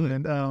 if you don't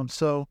mind.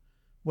 So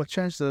what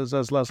changed is,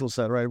 as Laszlo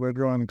said, right, we're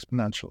growing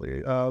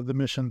exponentially. The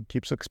mission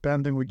keeps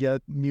expanding. We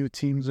get new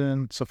teams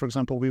in. So, for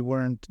example, we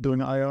weren't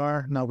doing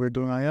IR. Now we're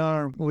doing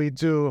IR. We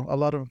do a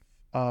lot of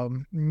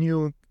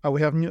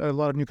we have a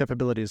lot of new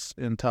capabilities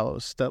in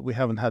Talos that we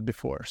haven't had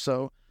before.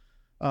 So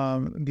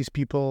these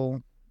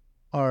people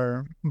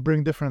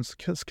bring different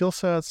skill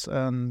sets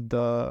and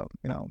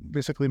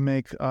basically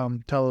make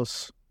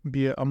Talos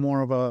be a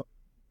more of a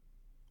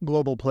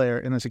global player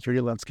in a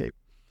security landscape.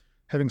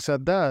 Having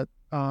said that,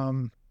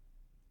 the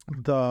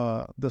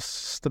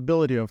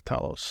stability of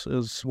Talos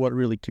is what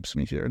really keeps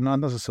me here.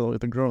 Not necessarily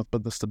the growth,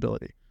 but the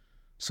stability.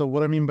 So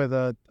what I mean by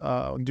that,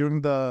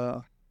 during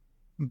the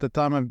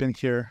time I've been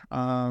here,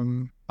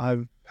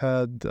 I've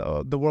had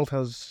the world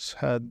has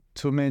had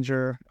two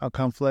major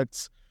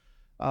conflicts.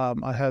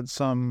 I had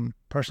some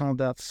personal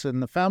deaths in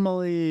the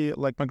family,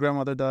 like my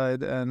grandmother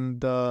died,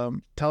 and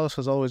Talos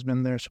has always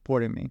been there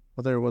supporting me,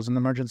 whether it was an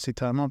emergency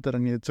time off that I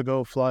needed to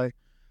go fly,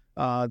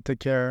 take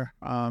care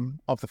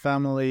of the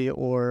family,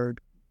 or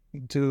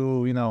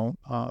to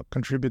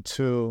contribute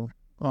to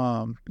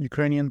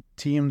Ukrainian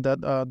team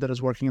that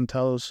is working in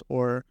Talos,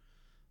 or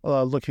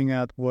looking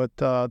at what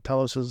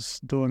Talos is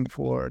doing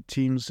for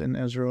teams in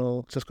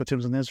Israel, Cisco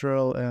teams in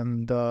Israel,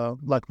 and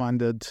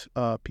like-minded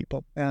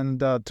people. And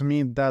to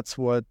me, that's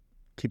what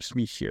keeps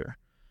me here.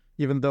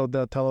 Even though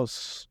the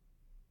Talos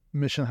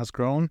mission has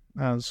grown,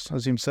 as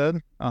Azim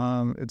said,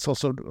 it's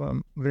also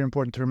very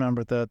important to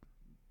remember that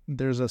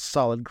there's a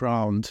solid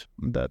ground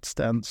that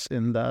stands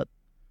in that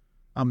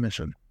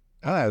mission.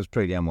 Oh, that was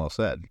pretty damn well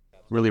said.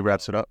 Really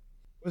wraps it up.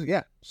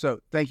 Yeah. So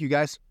thank you,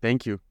 guys.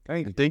 Thank you.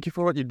 And thank you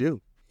for what you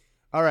do.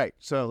 All right,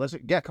 so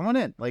come on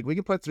in. We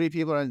can put three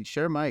people on,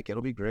 share a mic.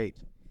 It'll be great.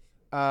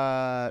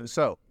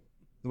 So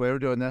the way we're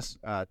doing this,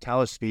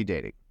 Talos Speed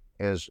Dating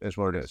is what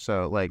we're doing.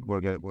 So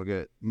we're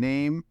gonna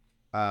name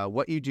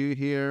what you do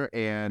here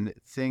and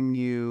thing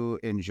you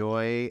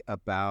enjoy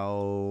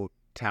about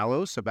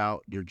Talos,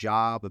 about your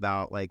job,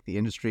 about the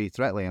industry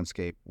threat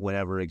landscape,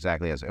 whatever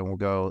exactly is. And we'll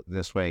go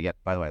this way. Yeah,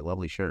 by the way,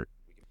 lovely shirt.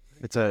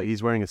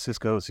 He's wearing a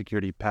Cisco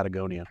Security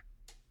Patagonia,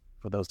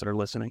 for those that are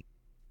listening.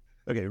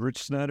 Okay,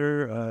 Rich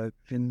Snyder,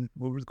 and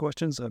what were the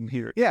questions? I'm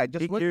here. Yeah,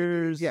 just 8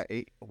 years. Yeah,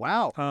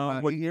 wow.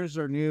 8 years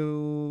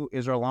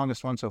is our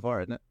longest one so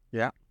far, isn't it?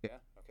 Yeah. Yeah.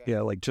 Okay.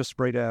 Yeah, just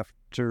right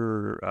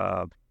after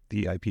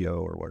the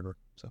IPO or whatever.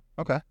 So.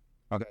 Okay.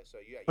 So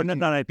but not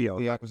IPO.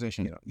 The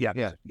acquisition.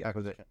 Yeah.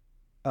 Acquisition.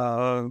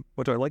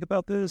 What do I like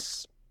about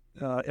this?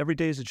 Every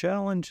day is a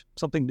challenge,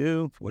 something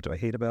new. What do I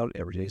hate about it?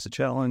 Every day is a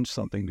challenge,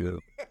 something new.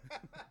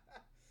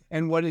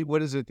 And what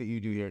is it that you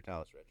do here at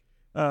Talos, Rich?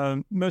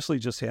 Mostly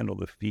just handle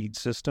the feed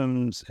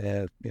systems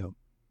and,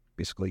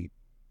 basically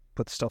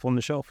put the stuff on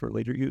the shelf for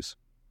later use.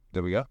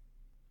 There we go.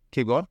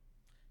 Keep going.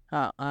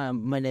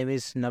 My name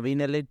is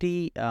Naveen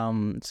Aleti.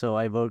 So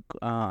I work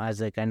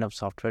as a kind of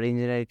software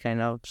engineer,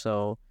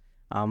 So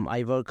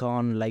I work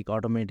on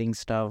automating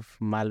stuff,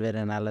 malware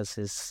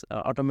analysis,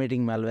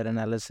 automating malware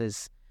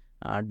analysis,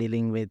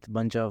 dealing with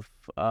bunch of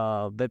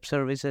web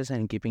services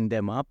and keeping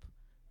them up,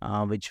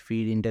 which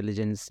feed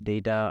intelligence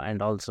data,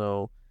 and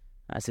also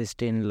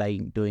assist in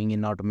doing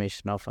in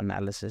automation of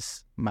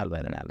analysis,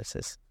 malware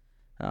analysis.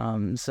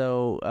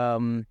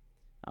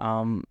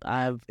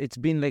 It's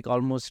been like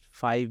almost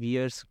 5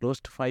 years, close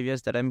to 5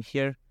 years that I'm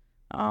here.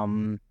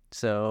 I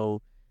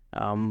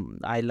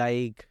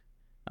like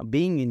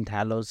being in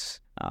Talos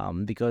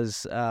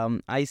because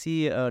I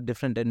see a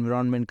different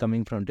environment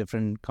coming from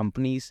different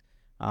companies.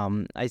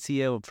 I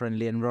see a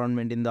friendly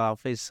environment in the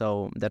office,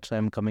 so that's why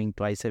I'm coming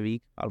twice a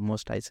week,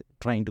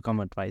 trying to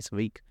come twice a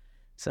week.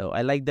 So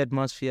I like the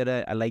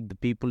atmosphere. I like the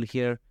people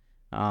here.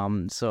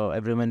 So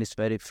everyone is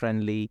very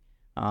friendly.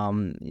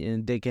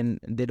 They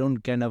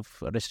don't kind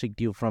of restrict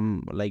you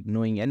from like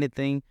knowing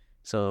anything.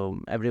 So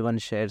everyone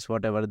shares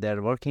whatever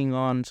they're working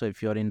on. So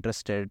if you're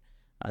interested,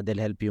 they'll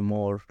help you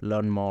more,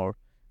 learn more.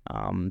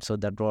 So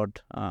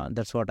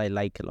that's what I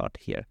like a lot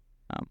here.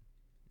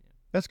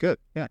 That's good.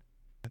 Yeah.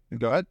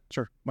 Go ahead.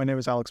 Sure. My name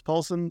is Alex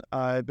Paulson.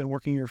 I've been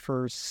working here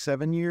for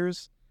 7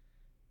 years,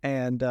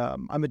 and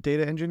I'm a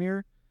data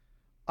engineer.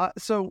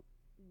 So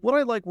what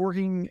I like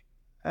working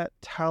at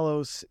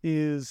Talos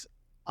is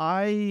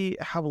I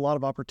have a lot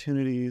of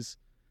opportunities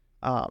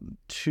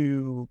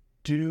to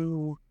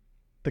do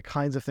the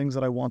kinds of things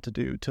that I want to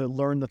do, to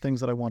learn the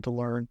things that I want to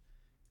learn,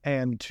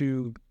 and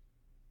to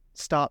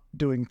stop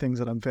doing things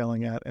that I'm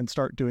failing at and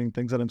start doing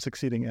things that I'm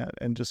succeeding at,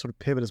 and just sort of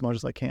pivot as much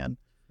as I can.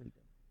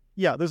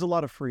 Yeah, there's a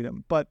lot of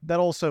freedom, but that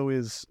also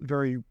is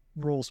very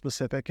role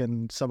specific,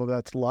 and some of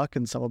that's luck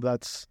and some of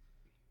that's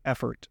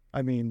effort.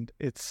 I mean,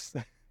 it's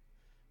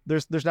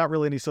there's not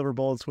really any silver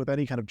bullets with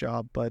any kind of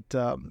job, but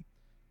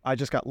I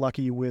just got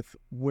lucky with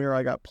where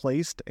I got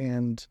placed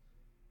and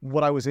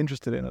what I was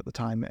interested in at the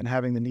time and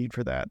having the need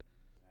for that.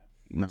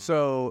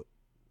 So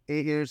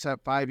 8 years,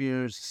 5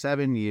 years,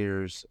 7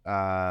 years,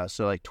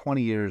 so like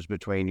 20 years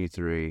between you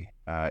three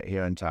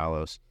here in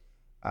Talos.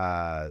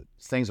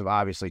 Things have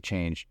obviously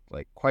changed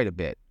like quite a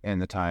bit in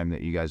the time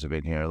that you guys have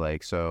been here.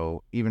 Like,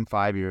 so even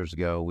 5 years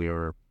ago, we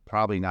were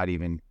probably not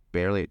even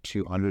barely at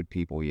 200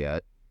 people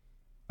yet.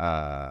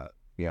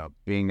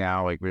 Being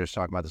now, like we were just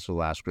talking about this with the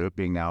last group,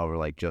 being now over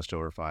like just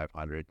over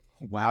 500.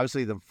 Wow.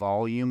 Obviously the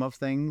volume of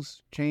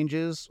things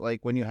changes,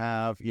 like when you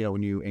have,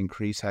 when you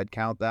increase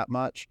headcount that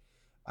much.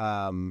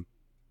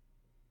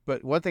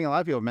 But one thing a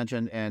lot of people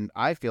mentioned, and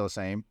I feel the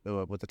same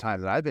with the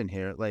time that I've been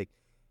here, like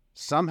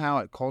somehow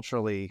it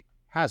culturally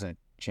hasn't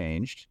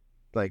changed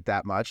like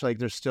that much. Like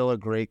there's still a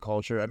great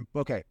culture.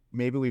 Okay,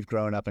 maybe we've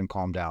grown up and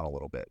calmed down a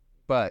little bit,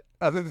 but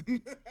other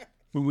than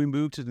when we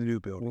moved to the new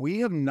building, we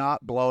have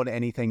not blown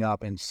anything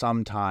up in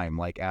some time,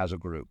 like as a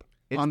group.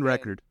 On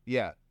record.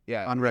 Yeah.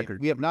 On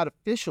record. We have not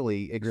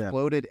officially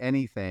exploded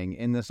anything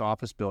in this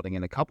office building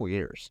in a couple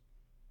years.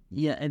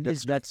 Yeah, and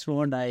that's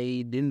what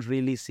I didn't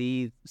really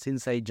see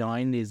since I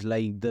joined is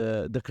like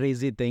the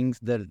crazy things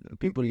that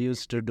people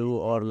used to do,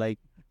 or like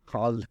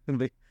all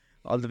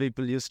the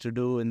people used to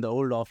do in the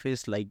old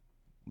office, like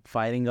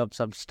firing up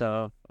some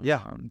stuff.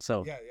 Yeah.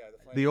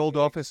 The old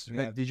office.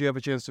 Yeah. Did you have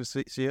a chance to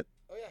see it?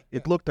 Oh yeah.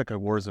 It looked like a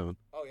war zone.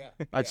 Oh yeah.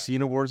 I've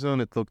seen a war zone.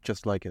 It looked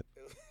just like it.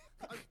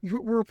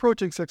 We're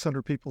approaching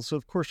 600 people, so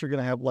of course you're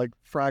going to have like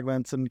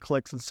fragments and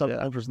cliques and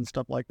subcultures and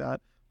stuff like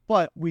that.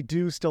 But we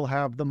do still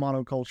have the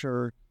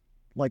monoculture,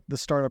 like the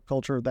startup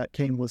culture that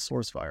came with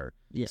SourceFire.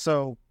 Yeah.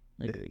 So,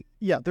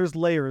 there's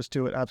layers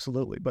to it,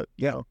 absolutely. But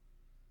you're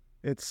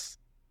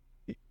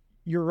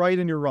right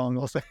and you're wrong,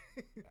 I'll say.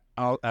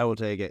 I will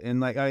take it. And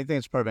like I think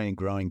it's part of any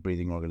growing,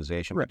 breathing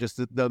organization. Right. But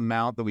just the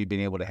amount that we've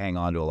been able to hang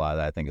on to a lot of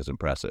that, I think, is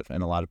impressive.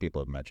 And a lot of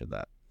people have mentioned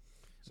that.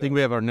 I think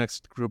we have our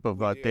next group of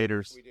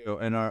daters. We do.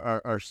 And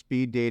our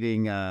speed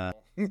dating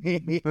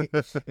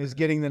is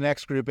getting the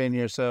next group in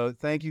here. So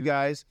thank you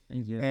guys.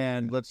 Thank you.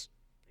 And let's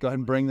go ahead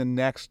and bring the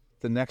next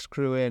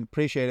crew in.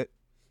 Appreciate it.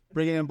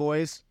 Bring it in,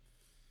 boys.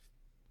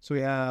 So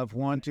we have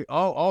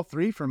all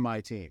three from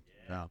my team.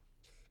 Yeah.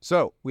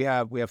 So we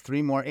have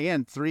three more,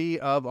 and three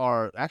of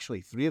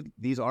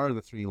these are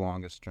the three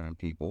longest term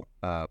people,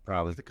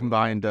 probably. The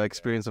combined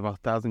experience of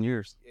 1,000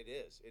 years. It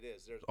is.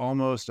 There's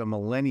almost a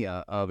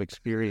millennia of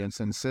experience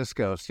in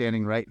Cisco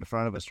standing right in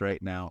front of us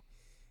right now.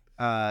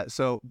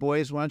 So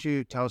boys, why don't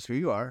you tell us who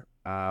you are,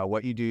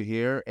 what you do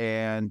here,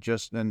 and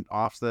just then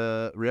off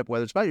the rip,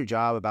 whether it's about your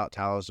job, about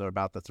Talos, or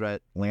about the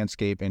threat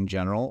landscape in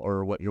general,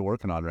 or what you're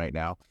working on right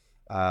now.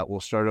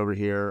 We'll start over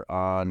here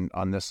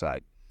on this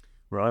side.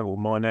 Right, well,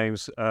 my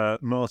name's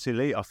Marty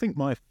Lee. I think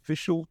my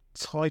official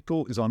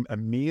title is I'm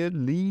EMEA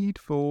lead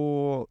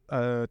for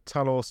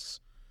Talos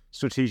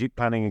Strategic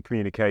Planning and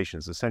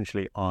Communications.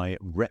 Essentially, I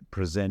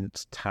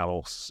represent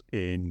Talos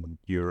in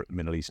Europe,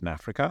 Middle East and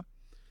Africa,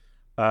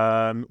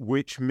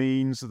 which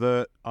means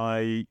that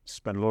I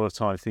spend a lot of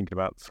time thinking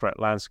about the threat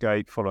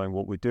landscape, following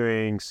what we're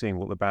doing, seeing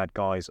what the bad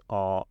guys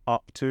are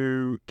up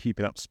to,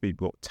 keeping up to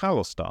speed with what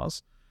Talos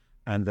does,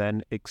 and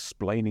then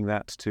explaining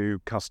that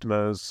to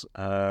customers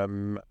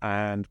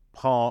and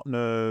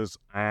partners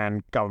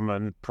and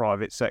government,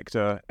 private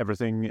sector,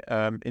 everything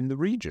in the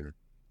region.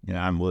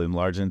 Yeah, I'm William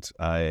Largent.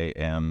 I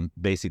am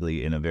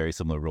basically in a very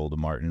similar role to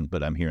Martin,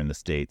 but I'm here in the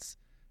States.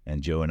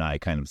 And Joe and I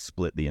kind of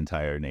split the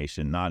entire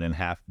nation, not in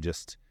half,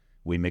 just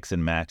we mix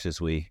and match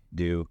as we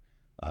do,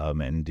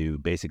 and do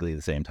basically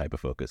the same type of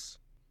focus.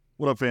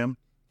 What up, fam?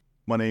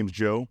 My name's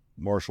Joe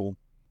Marshall.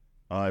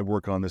 I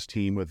work on this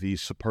team with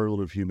these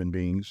superlative human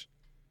beings,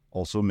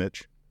 also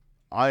Mitch.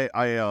 I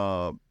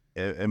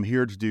am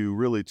here to do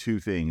really two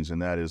things,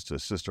 and that is to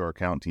assist our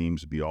account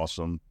teams, be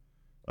awesome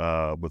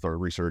with our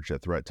research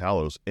at Threat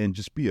Talos, and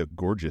just be a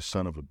gorgeous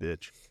son of a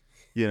bitch.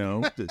 You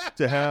know,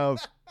 to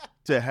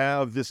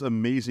have this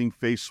amazing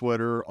face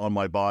sweater on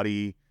my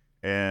body,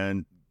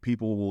 and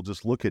people will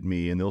just look at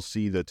me and they'll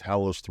see the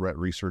Talos threat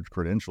research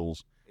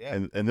credentials,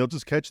 and they'll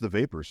just catch the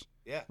vapors.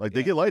 Yeah, like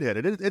they get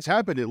lightheaded. It's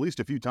happened at least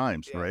a few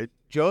times, right?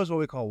 Joe's what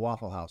we call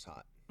Waffle House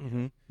hot.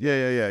 Mm-hmm.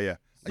 Yeah.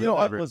 You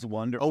know, it was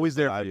wonderful. Always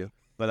there for you.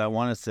 But I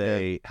want to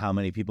say how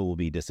many people will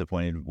be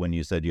disappointed when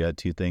you said you had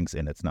two things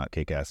and it's not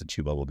Kick Ass and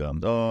Chew Bubble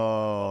Gum.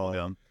 Oh,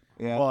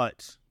 yeah.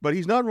 But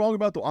he's not wrong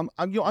about the.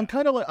 I'm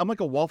kind of like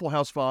a Waffle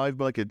House 5,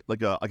 but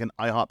like an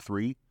IHOP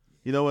 3.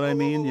 You know what I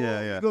mean?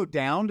 Yeah. You go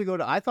down to go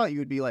to. I thought you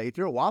would be like, if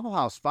you're a Waffle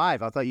House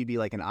 5, I thought you'd be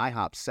like an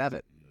IHOP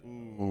 7.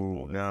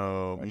 Oh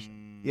no.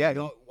 Yeah,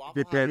 you're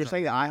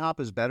saying that IHOP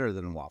is better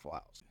than Waffle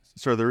House.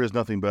 Sir, there is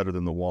nothing better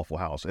than the Waffle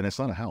House, and it's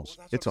not a house.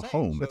 It's a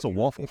home. It's a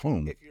waffle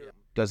home.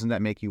 Doesn't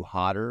that make you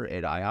hotter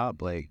at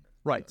IHOP? Like,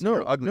 right?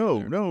 No.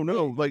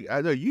 Like,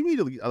 you need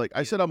to. Like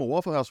I said, I'm a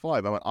Waffle House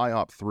 5. I'm an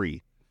IHOP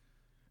 3.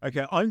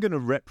 Okay, I'm going to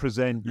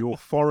represent your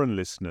foreign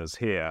listeners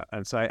here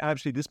and say,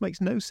 actually, this makes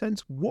no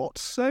sense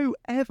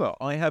whatsoever.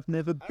 I have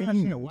never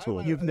been to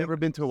one. You've never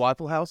been to a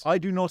Waffle House? I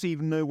do not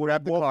even know what a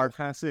Waffle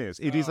House is.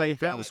 It is a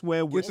house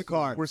where Get the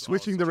car. We're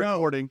switching the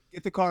recording.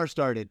 Get the car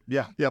started.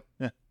 Yeah. Yep.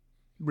 Yeah.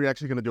 We're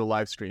actually going to do a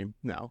live stream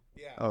now.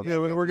 Yeah. Okay. Yeah,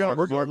 we're going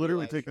to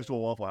literally take this to a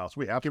Waffle House.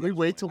 We have to. Can we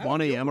wait till 1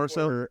 a.m. or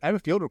so? I have a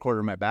field recorder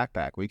in my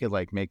backpack. We could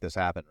like make this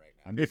happen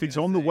right now. If it's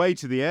on the way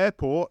to the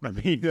airport, I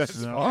mean,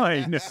 that's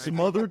fine.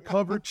 Smothered,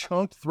 covered,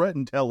 chunked threat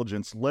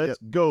intelligence. Let's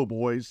go,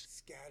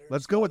 boys.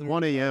 Let's go with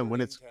 1 a.m. when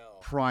it's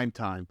prime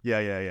time.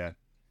 Yeah.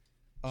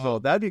 So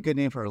that'd be a good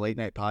name for our late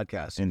night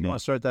podcast. You want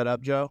to start that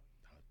up, Joe?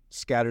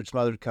 Scattered,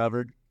 smothered,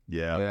 covered.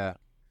 Yeah.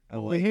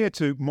 We're here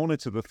to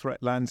monitor the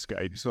threat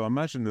landscape, so I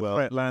imagine the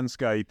threat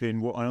landscape in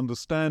what I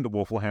understand a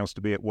Waffle House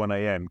to be at 1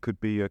 a.m. could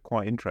be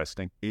quite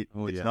interesting. It's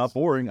not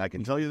boring, I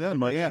can tell you that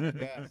much. Yeah.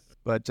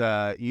 But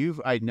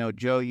I know,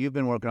 Joe, you've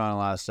been working on a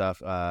lot of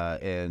stuff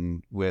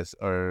with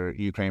our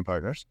Ukraine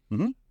partners,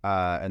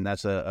 and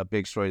that's a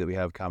big story that we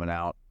have coming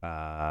out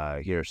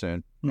here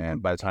soon.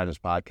 And by the time this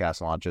podcast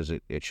launches,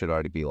 it should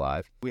already be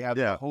live. We have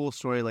the whole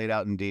story laid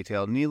out in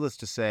detail. Needless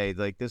to say,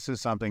 like this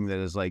is something that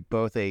is like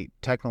both a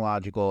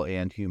technological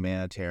and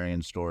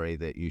humanitarian story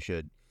that you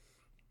should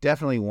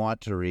definitely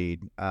want to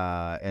read,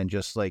 and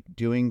just like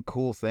doing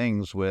cool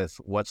things with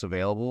what's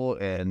available,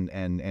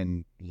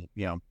 and you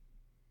know,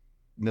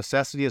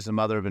 necessity is the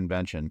mother of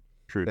invention,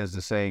 as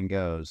the saying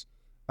goes.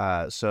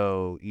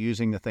 So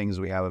using the things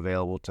we have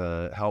available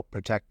to help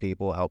protect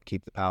people, help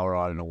keep the power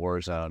on in a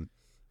war zone.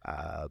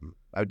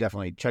 I would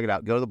definitely check it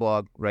out. Go to the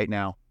blog right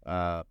now.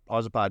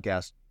 Pause the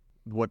podcast.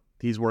 What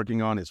he's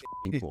working on is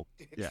cool.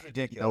 It's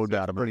ridiculous. No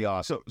doubt It's pretty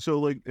awesome. So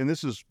like, and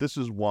this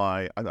is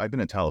why I've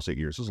been at Talos 8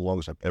 years. This is the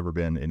longest I've ever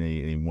been in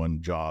any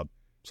one job.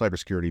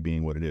 Cybersecurity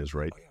being what it is,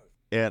 right?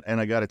 And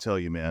I got to tell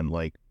you, man,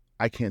 like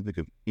I can't think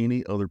of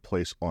any other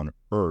place on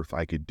earth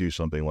I could do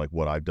something like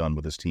what I've done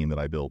with this team that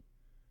I built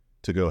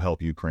to go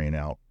help Ukraine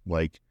out.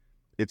 Like,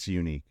 it's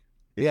unique.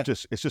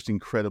 It's just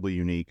incredibly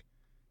unique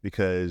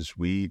because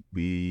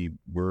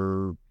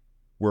we're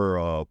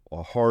a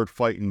hard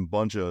fighting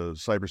bunch of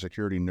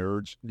cybersecurity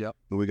nerds. Yep.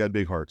 But we got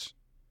big hearts,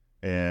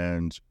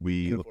 and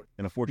we in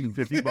a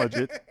 1450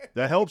 budget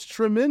that helps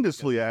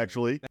tremendously,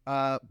 actually.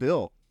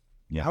 Bill,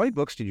 how many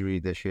books did you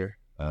read this year?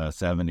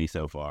 70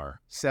 so far.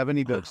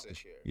 70 books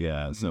this year.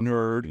 Yeah. So,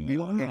 Nerd.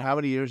 And how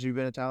many years have you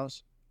been at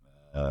Talos?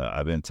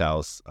 I've been at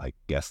Talos, I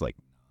guess, like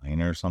 9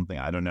 or something.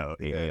 I don't know.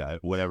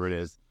 Whatever it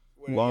is.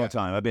 Long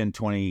time. I've been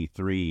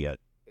 23 at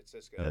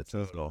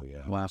Cisco.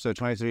 Yeah. Wow. So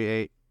 23,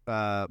 8.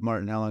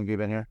 Martin, how long have you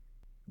been here?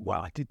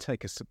 Well, I did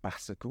take a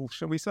sabbatical,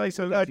 shall we say?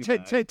 So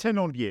 10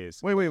 odd years.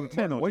 Wait.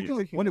 10 odd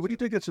years. When did you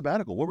take that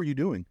sabbatical? What were you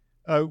doing?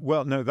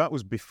 Well, no, that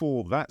was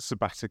before that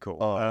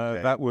sabbatical.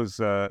 Okay. That was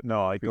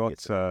I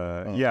got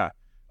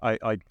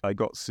I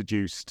got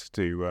seduced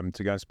to go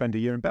and spend a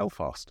year in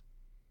Belfast.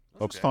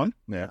 It was fun.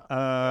 Yeah.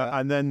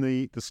 And then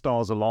the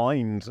stars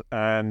aligned,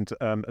 and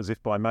as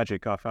if by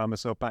magic, I found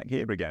myself back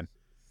here again.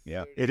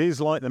 Yeah. It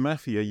is like the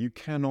Mafia. You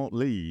cannot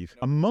leave.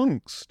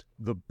 Amongst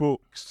the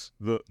books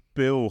that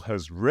Bill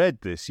has read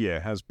this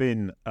year has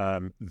been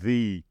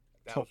the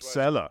top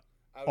seller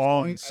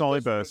on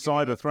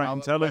cyber threat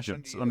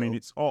intelligence. I mean,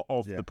 it's hot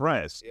off the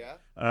press.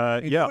 Yeah.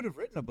 You would have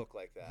written a book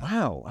like that.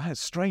 Wow,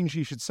 that's strange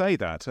you should say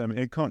that.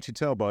 Can't you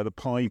tell by the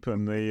pipe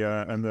and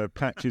the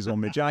patches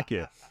on my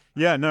jacket?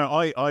 Yeah, no,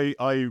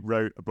 I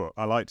wrote a book.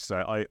 I like to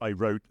say I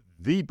wrote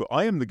the book.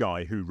 I am the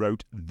guy who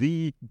wrote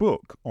the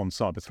book on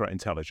cyber threat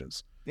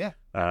intelligence. Yeah.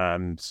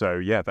 So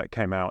yeah, that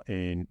came out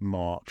in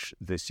March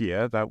this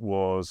year. That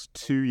was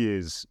 2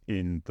 years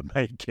in the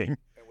making.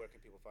 And where can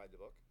people find the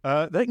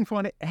book? They can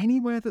find it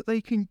anywhere that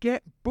they can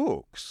get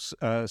books,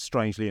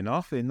 strangely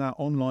enough, in that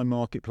online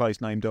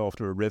marketplace named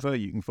after a river.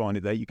 You can find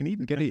it there. You can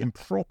even get it in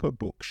proper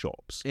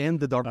bookshops. And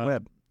the dark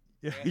web.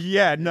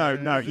 Yeah, no,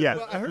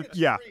 yeah,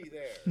 yeah.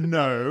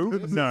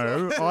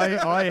 No.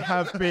 I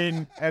have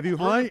been. Have you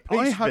I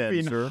heard have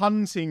been sir?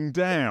 hunting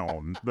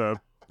down the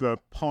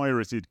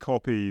pirated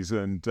copies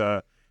and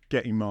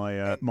getting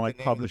my my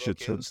publisher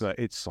to say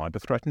it's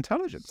Cyber Threat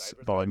Intelligence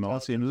by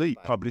Martin Lee,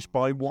 published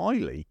by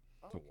Wiley.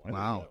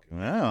 Wow.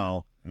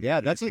 Wow.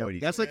 Yeah, that's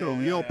like a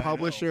real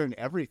publisher and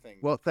everything.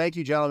 Well, thank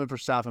you, gentlemen, for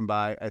stopping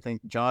by. I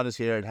think John is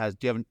here.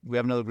 We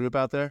have another group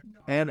out there?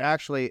 And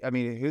actually, I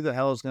mean, who the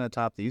hell is going to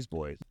top these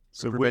boys?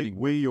 So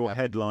we're your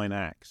headline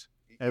act.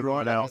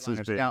 Everyone else is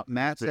big. Now,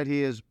 Matt said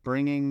he is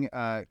bringing,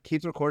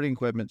 keeps recording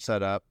equipment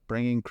set up,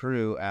 bringing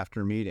crew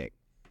after meeting.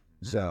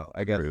 So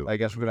I guess we're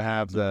going to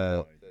have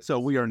the. So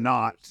we are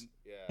not,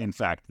 in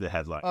fact, the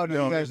headline. Oh,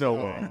 no, there's no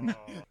way.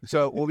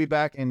 So we'll be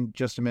back in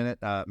just a minute.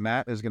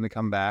 Matt is going to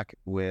come back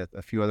with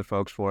a few other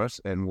folks for us,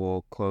 and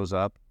we'll close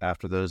up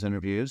after those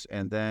interviews.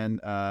 And then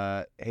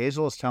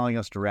Hazel is telling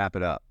us to wrap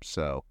it up.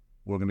 So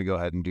we're going to go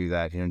ahead and do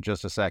that here in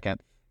just a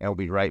second. And we'll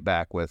be right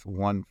back with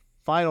one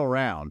final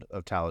round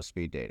of Talos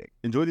Speed Dating.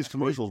 Enjoy these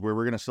commercials where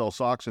we're going to sell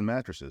socks and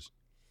mattresses.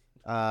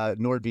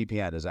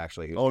 NordVPN is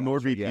actually.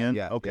 NordVPN?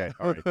 Yeah. Okay.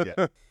 All right.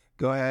 Yeah.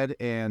 Go ahead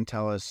and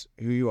tell us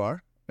who you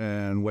are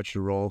and what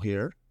your role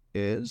here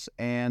is,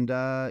 and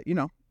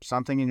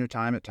something in your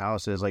time at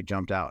Talos is like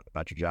jumped out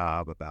about your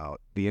job, about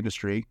the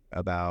industry,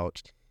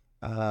 about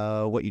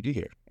what you do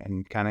here,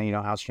 and kind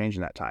of how it's changed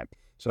in that time.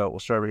 So we'll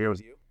start over here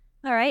with you.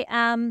 All right.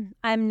 I'm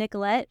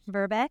Nicolette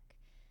Verbeck.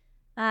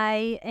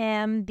 I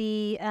am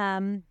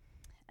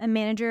a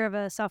manager of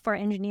a software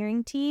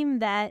engineering team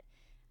that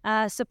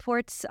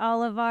supports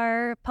all of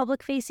our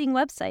public-facing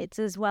websites,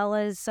 as well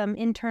as some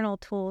internal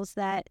tools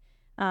that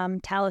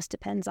Talos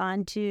depends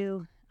on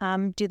to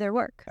do their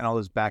work. And all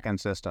those back-end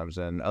systems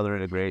and other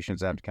integrations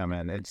that have to come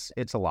in.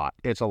 It's a lot.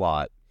 It's a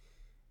lot.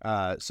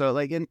 So,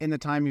 like, in the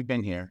time you've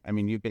been here, I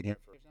mean, you've been here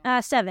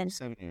for 7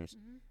 years.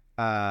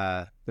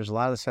 There's a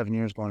lot of the 7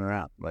 years going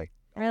around. Like,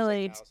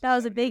 really, that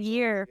was a big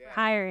year for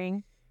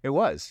hiring. It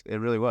was.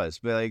 It really was.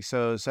 But, like,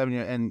 so 7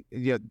 years, and,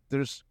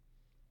 there's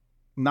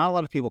not a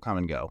lot of people come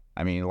and go.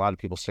 I mean, a lot of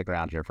people stick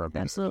around here for a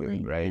bit. Absolutely.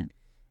 Right?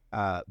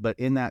 Yeah. But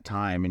in that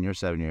time, in your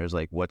 7 years,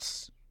 like,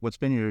 what's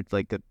been your,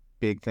 like, the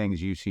big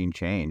things you've seen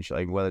change,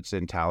 like whether it's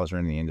in Talos or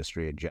in the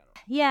industry in general?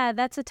 Yeah,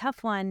 that's a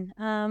tough one.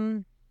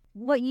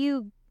 What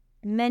you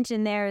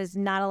mentioned there is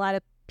not a lot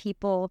of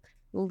people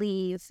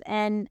leave.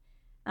 And,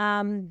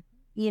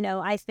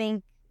 I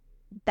think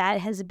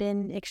that has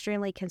been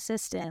extremely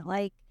consistent.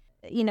 Like,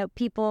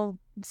 people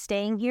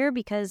staying here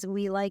because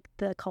we like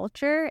the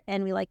culture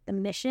and we like the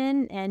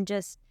mission and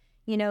just,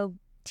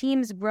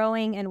 teams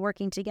growing and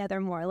working together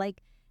more.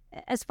 Like,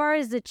 as far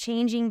as the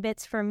changing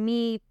bits for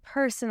me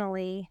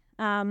personally,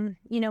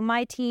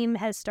 my team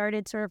has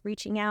started sort of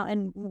reaching out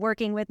and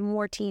working with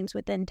more teams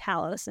within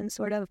Talos and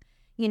sort of,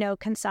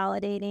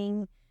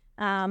 consolidating,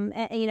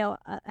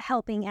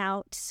 helping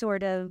out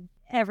sort of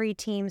every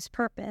team's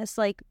purpose.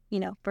 Like,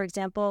 for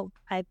example,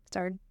 I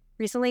started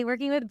recently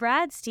working with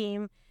Brad's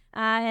team,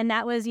 and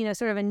that was,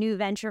 sort of a new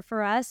venture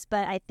for us.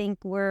 But I think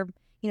we're,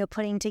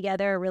 putting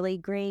together a really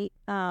great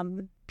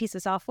piece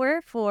of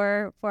software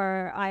for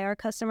our IR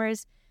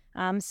customers.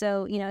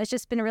 So, it's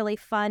just been really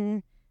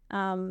fun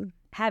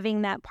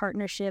having that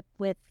partnership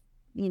with,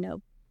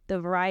 the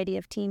variety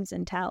of teams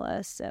in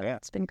Talos. So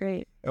It's been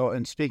great. Oh,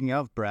 and speaking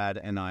of Brad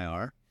and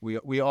IR,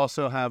 we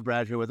also have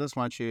Brad here with us.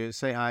 Why don't you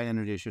say hi and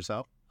introduce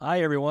yourself?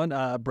 Hi, everyone.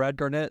 Brad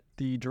Garnett,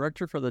 the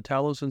director for the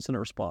Talos Incident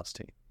Response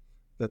Team.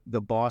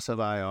 The boss of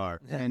IR.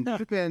 And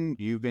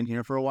you've been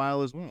here for a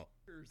while as well.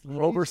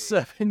 For over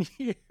 7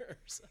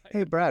 years.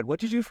 Hey, Brad, what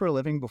did you do for a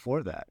living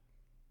before that?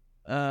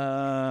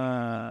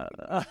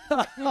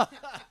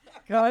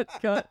 Cut.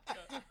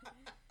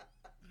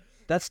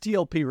 That's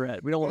TLP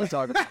Red. We don't want to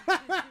talk about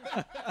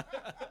it.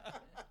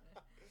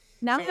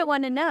 Now I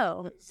want to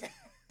know.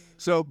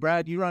 So,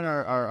 Brad, you run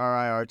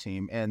our IR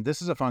team, and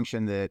this is a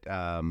function that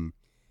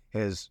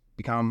has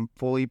become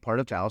fully part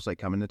of Talos, like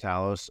coming to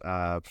Talos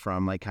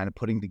from like kind of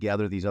putting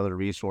together these other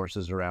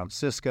resources around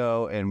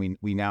Cisco, and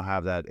we now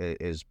have that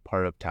as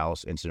part of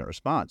Talos Incident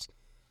Response.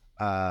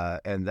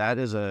 And that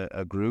is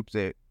a group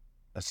that,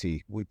 let's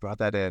see, we brought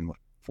that in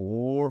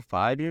 4 or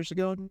 5 years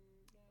ago?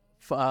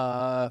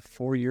 4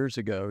 years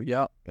ago,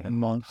 yeah. And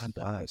months.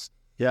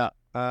 Yeah.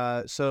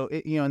 So,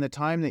 in the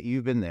time that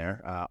you've been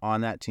there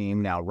on that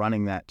team, now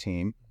running that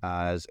team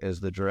as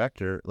the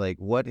director, like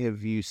what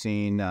have you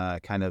seen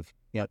kind of,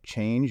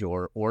 change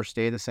or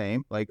stay the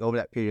same, like over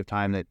that period of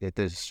time that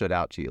this stood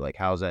out to you? Like,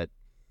 how's that,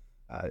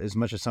 as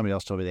much as somebody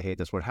else told me they hate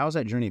this word, how's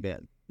that journey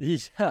been?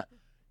 Yeah.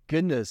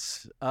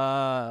 Goodness.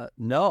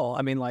 No,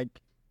 I mean, like,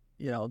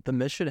 the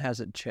mission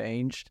hasn't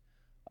changed.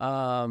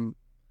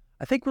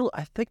 I think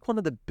one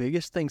of the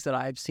biggest things that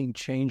I've seen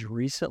change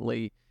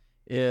recently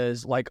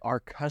is like our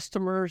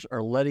customers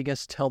are letting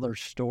us tell their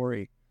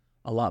story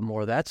a lot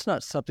more. That's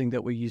not something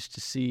that we used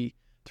to see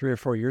 3 or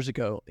 4 years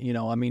ago.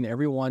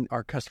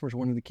 Our customers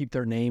wanted to keep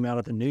their name out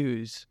of the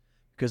news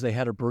because they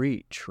had a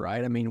breach,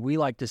 right? I mean, we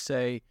like to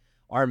say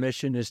our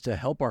mission is to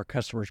help our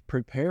customers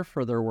prepare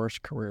for their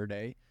worst career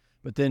day,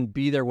 but then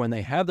be there when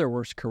they have their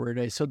worst career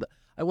day. So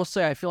I will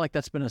say I feel like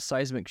that's been a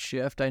seismic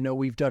shift. I know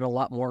we've done a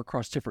lot more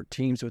across different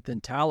teams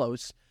within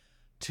Talos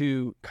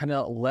to kind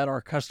of let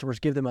our customers,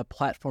 give them a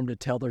platform to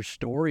tell their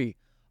story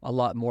a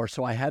lot more.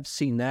 So I have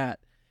seen that.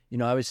 You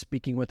know, I was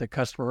speaking with a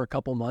customer a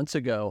couple months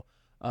ago,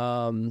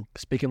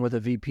 speaking with a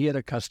VP at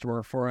a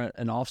customer for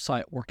an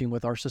offsite working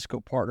with our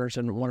Cisco partners,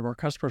 and one of our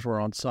customers were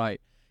on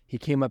site. He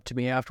came up to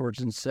me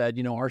afterwards and said,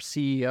 you know, our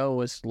CEO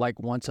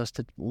wants us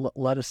to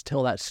let us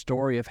tell that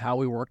story of how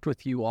we worked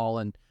with you all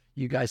and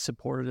you guys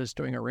supported us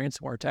during a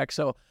ransomware attack.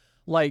 So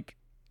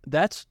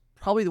that's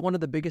probably one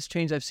of the biggest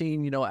changes I've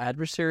seen. You know,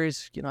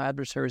 adversaries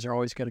are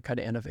always going to kind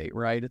of innovate,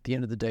 right, at the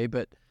end of the day.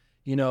 But,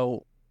 you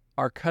know,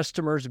 our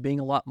customers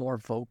being a lot more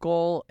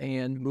vocal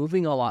and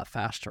moving a lot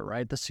faster,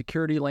 right? The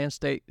security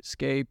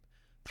landscape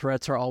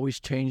threats are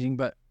always changing,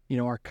 but, you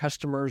know, our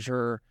customers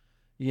are,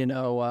 you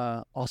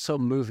know, also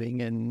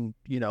moving and,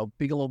 you know,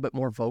 being a little bit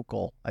more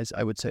vocal.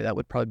 I would say that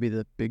would probably be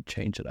the big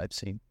change that I've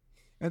seen.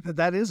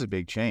 That is a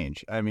big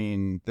change. I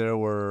mean, there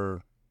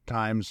were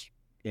times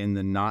in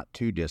the not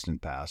too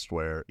distant past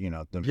where, you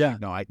know,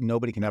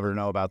 nobody can ever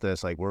know about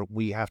this. Like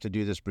we have to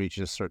do this breach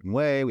a certain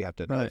way. We have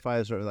to notify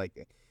this, or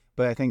like.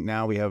 But I think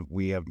now we have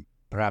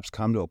perhaps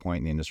come to a point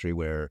in the industry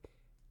where,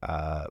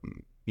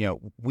 you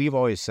know, we've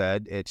always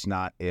said it's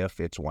not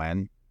if, it's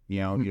when, you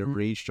know, you're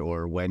breached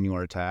or when you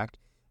are attacked,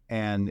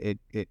 and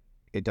it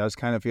does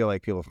kind of feel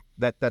like people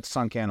that's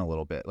sunk in a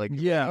little bit. Like,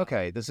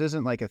 okay, this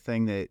isn't like a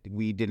thing that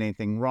we did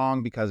anything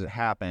wrong because it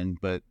happened,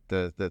 but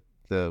the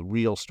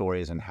real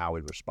story is in how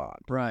we respond.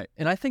 Right,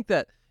 and I think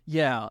that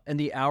and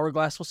the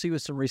hourglass we'll see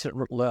with some recent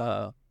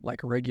like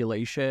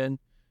regulation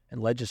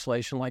and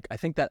legislation, like I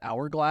think that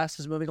hourglass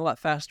is moving a lot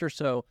faster.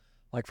 So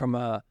like from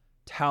a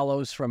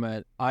Talos, from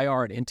an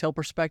IR and Intel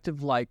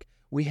perspective, like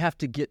we have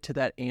to get to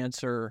that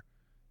answer.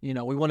 You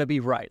know, we want to be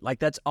right. Like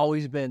that's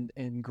always been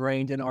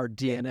ingrained in our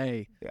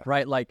DNA,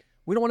 right? Like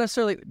we don't want to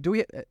necessarily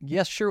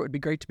yes, sure, it would be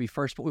great to be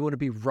first, but we want to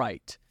be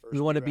right. We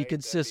want to be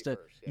consistent.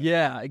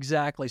 Yeah,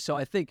 exactly. So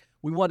I think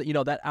we want, you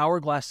know, that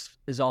hourglass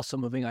is also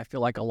moving, I feel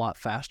like, a lot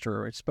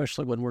faster,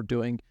 especially when we're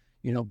doing,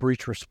 you know,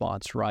 breach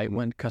response, right?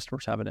 When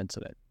customers have an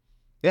incident.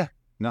 Yeah,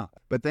 no.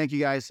 But thank you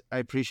guys. I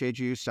appreciate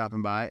you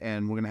stopping by.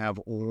 And we're going to have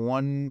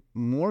one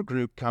more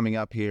group coming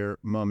up here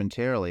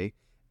momentarily.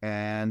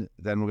 And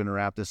then we're going to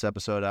wrap this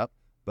episode up.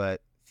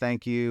 But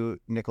thank you,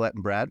 Nicolette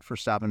and Brad, for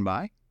stopping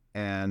by.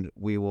 And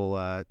we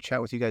will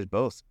chat with you guys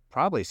both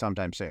probably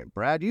sometime soon.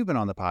 Brad, you've been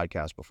on the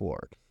podcast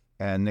before.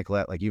 And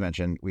Nicolette, like you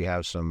mentioned, we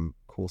have some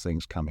cool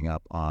things coming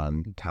up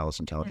on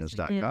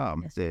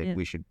talosintelligence.com that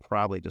we should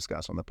probably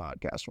discuss on the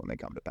podcast when they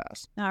come to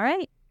pass. All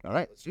right. All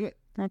right, let's do it.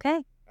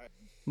 Okay.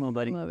 Come on,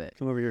 buddy. Love it.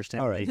 Come over here, Stan.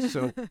 All right,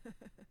 so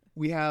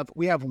we have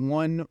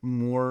one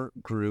more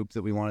group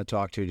that we want to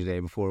talk to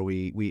today before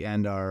we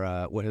end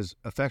our what has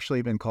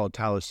affectionately been called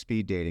Talos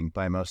Speed Dating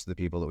by most of the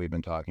people that we've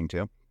been talking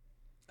to.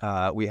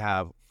 We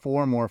have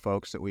 4 more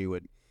folks that we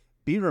would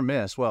be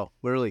remiss. Well,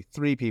 literally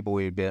 3 people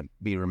we would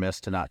be remiss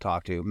to not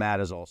talk to. Matt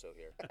is also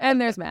here. And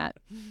there's Matt.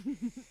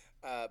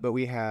 But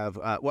we have,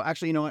 well,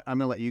 actually, you know what? I'm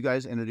going to let you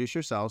guys introduce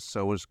yourselves.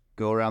 So we'll just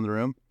go around the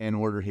room in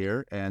order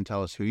here and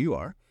tell us who you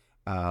are,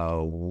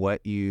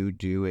 what you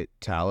do at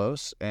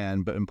Talos,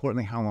 but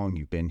importantly, how long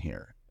you've been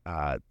here.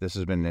 This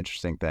has been an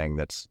interesting thing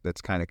that's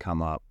kind of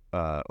come up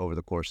over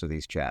the course of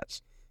these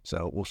chats.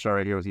 So we'll start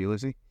right here with you,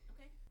 Lucy.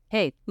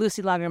 Hey,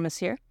 Lucy Lagermus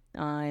here.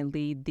 I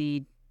lead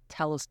the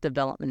Talos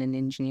development and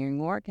engineering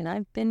work, and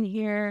I've been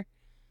here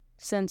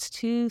since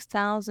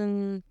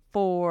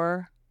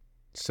 2004.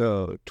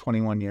 So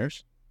 21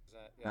 years?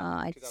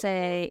 I'd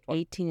say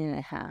 18 and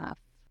a half.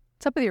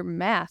 What's up with your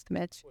math,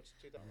 Mitch?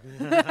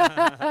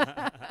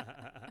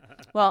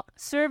 Well,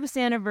 service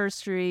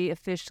anniversary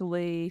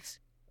officially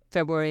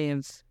February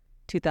of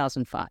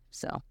 2005.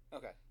 So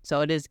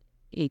it is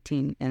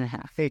 18 and a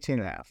half. 18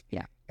 and a half.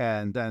 Yeah.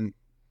 And then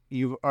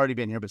you've already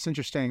been here, but since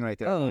you're staying right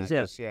there.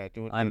 Yes.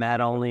 I'm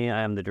Matt Only.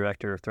 I am the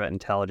Director of Threat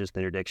Intelligence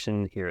and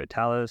Interdiction here at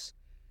Talos.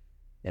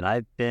 And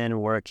I've been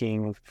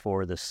working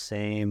for the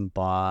same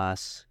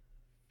boss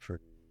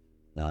for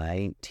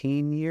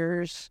 19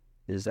 years.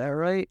 Is that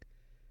right?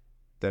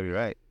 That'd be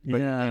right.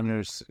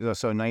 Yeah.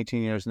 So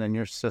 19 years, and then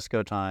your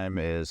Cisco time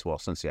is, well,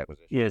 since the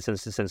acquisition. Yeah,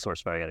 since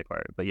SourceFire got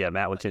acquired. But yeah,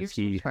 Matt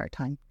Wojcicki. Your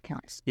time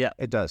counts. Yeah.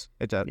 It does.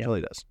 It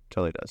totally does.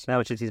 Totally does. Matt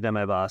Wojcicki's been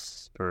my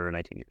boss for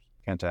 19 years.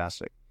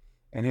 Fantastic.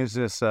 And who's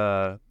this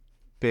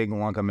big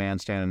Wonka man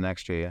standing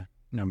next to you?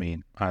 I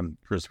mean, I'm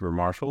Christopher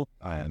Marshall,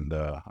 and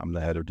I'm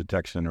the head of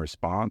detection and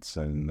response.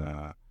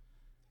 And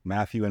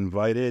Matthew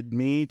invited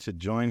me to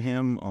join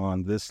him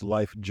on this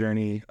life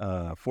journey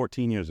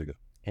 14 years ago.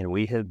 And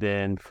we have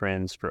been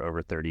friends for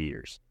over 30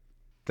 years.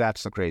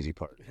 That's the crazy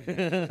part.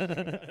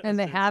 And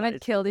they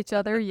haven't killed each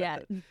other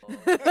yet.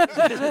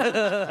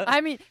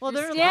 I mean, well,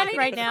 they're standing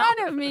right in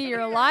front of me.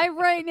 You're alive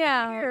right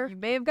now. You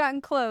may have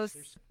gotten close.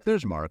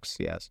 There's marks,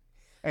 yes.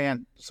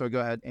 And so go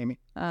ahead, Amy.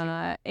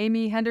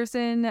 Amy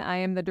Henderson. I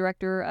am the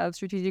Director of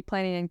Strategic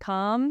Planning and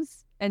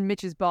Comms and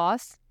Mitch's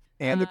boss.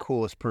 And the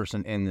coolest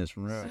person in this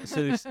room.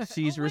 So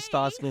she's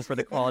responsible for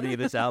the quality of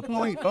this output.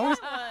 Wait,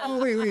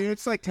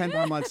 it's like 10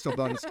 more months till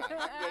bonus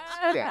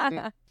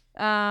time.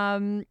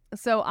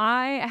 So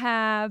I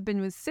have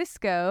been with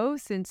Cisco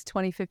since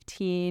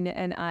 2015,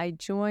 and I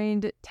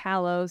joined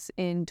Talos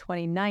in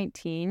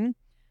 2019.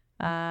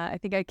 I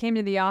think I came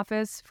to the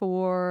office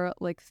for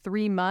like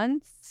 3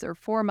 months or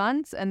 4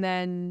 months, and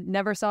then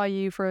never saw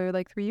you for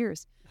like 3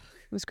 years.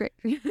 It was great.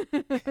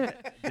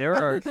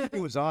 It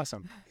was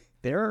awesome.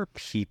 There are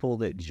people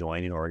that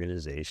join an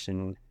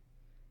organization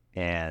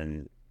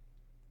and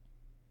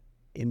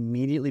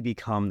immediately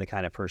become the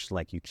kind of person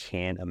like you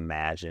can't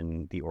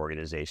imagine the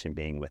organization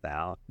being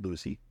without.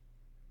 Lucy,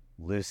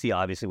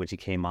 obviously, when she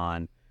came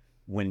on,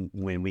 when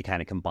we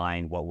kind of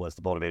combined what was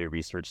the Motivated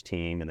Research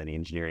team and then the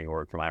engineering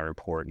org from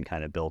iReport and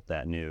kind of built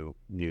that new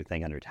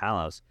thing under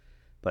Talos,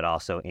 but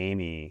also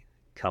Amy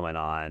coming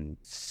on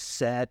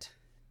set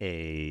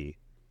a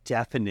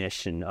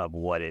definition of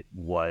what it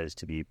was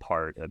to be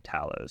part of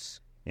Talos,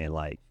 and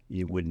like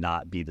it would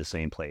not be the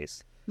same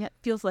place. Yeah, it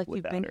feels like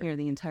you've been here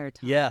the entire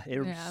time. Yeah,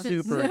 it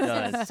super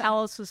does.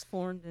 Talos was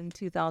formed in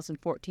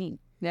 2014.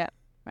 Yeah,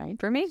 right.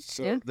 For me,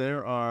 So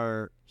there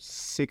are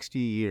 60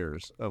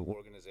 years of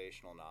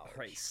organizational knowledge.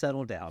 Right,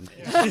 settle down.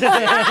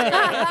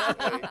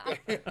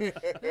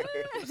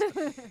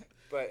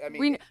 But I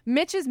mean,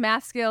 Mitch's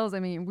math skills.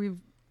 I mean, we've.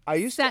 I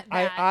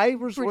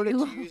resorted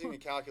to using the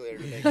calculator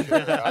to make sure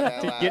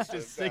to get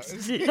to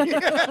 60.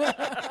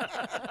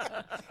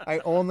 I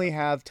only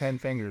have 10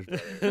 fingers.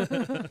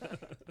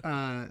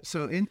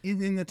 So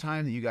in the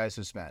time that you guys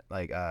have spent,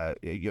 like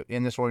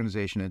in this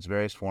organization, its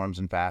various forms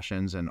and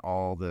fashions, and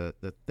all the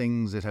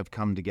things that have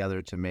come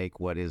together to make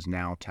what is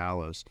now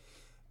Talos,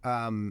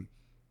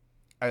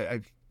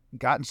 I've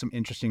gotten some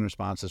interesting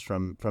responses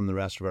from the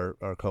rest of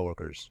our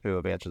coworkers who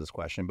have answered this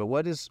question. But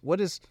what is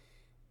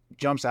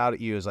jumps out at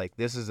you as like,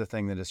 this is the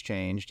thing that has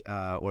changed,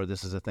 or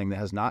this is the thing that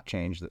has not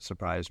changed that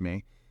surprised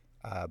me?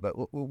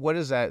 But what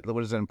is that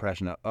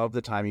impression of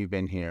the time you've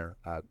been here,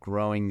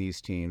 growing these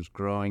teams,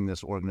 growing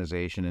this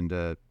organization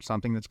into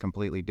something that's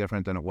completely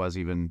different than it was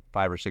even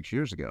 5 or 6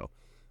 years ago?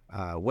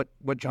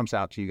 What jumps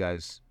out to you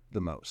guys the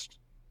most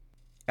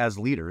as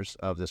leaders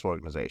of this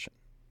organization?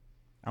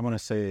 I want to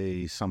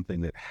say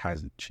something that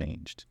hasn't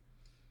changed.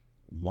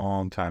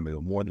 Long time ago,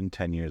 more than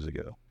 10 years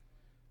ago,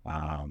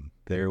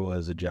 there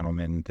was a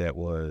gentleman that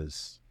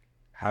was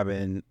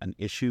having an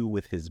issue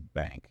with his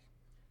bank,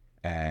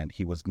 and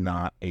he was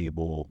not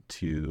able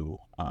to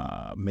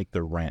make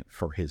the rent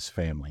for his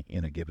family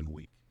in a given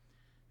week.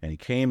 And he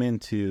came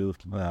into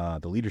the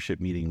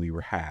leadership meeting we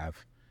were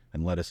have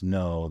and let us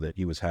know that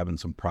he was having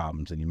some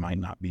problems and he might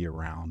not be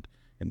around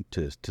and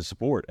to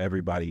support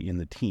everybody in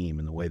the team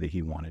in the way that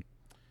he wanted.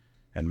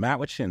 And Matt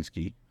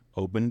Wachinski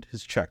opened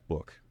his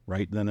checkbook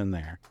right then and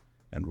there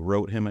and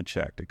wrote him a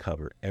check to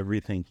cover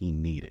everything he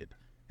needed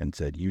and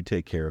said, you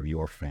take care of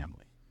your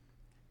family.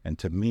 And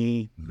to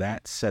me,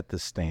 that set the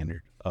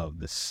standard of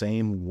the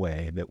same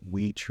way that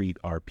we treat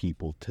our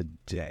people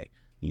today.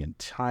 The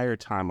entire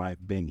time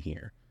I've been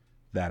here,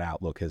 that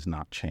outlook has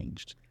not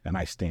changed. And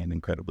I stand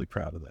incredibly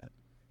proud of that.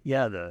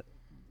 Yeah,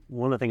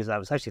 one of the things I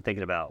was actually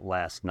thinking about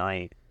last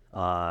night,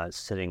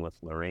 sitting with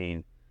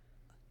Lurene,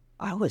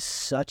 I was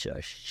such a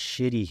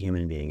shitty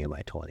human being in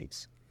my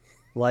 20s.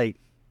 Like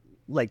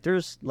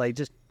there's like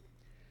just,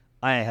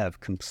 I have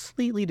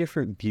completely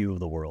different view of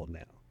the world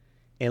now.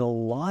 And a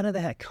lot of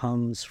that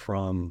comes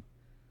from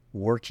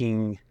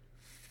working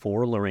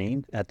for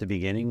Lurene at the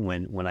beginning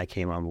when I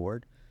came on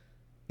board,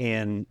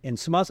 and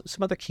some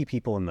other key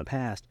people in the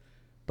past,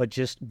 but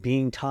just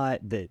being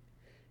taught that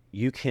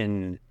you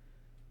can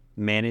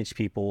manage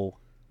people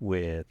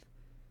with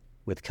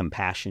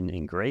compassion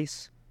and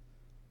grace,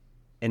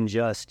 and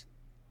just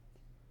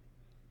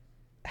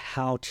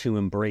how to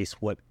embrace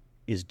what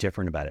is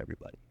different about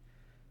everybody,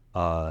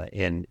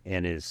 and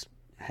is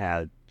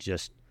had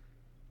just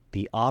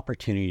the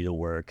opportunity to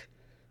work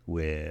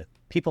with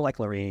people like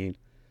Lurene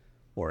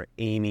or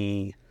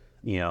Amy,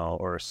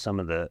 or some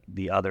of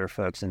the other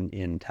folks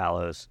in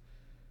Talos,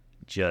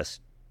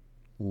 just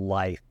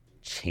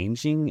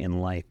life-changing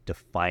and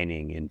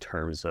life-defining in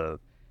terms of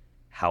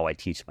how I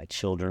teach my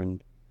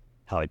children,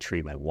 how I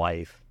treat my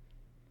wife.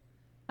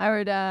 I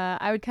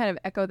would kind of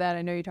echo that.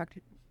 I know you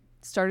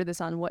started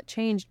this on what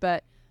changed,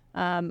 but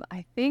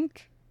I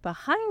think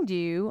behind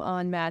you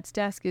on Matt's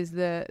desk is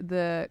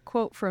the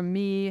quote from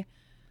me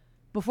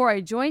before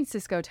I joined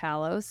Cisco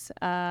Talos,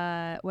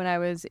 when I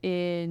was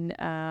in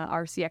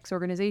our CX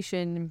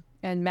organization,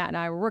 and Matt and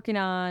I were working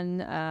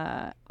on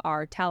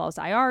our Talos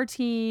IR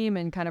team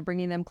and kind of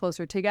bringing them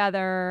closer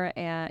together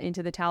and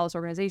into the Talos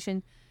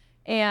organization.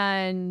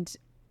 And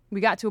we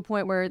got to a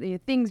point where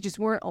things just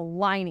weren't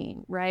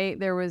aligning, right?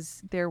 There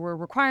were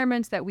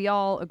requirements that we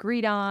all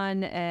agreed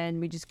on,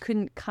 and we just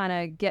couldn't kind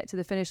of get to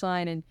the finish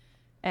line.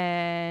 And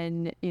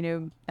Matt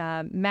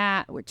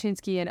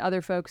Wachinski and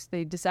other folks,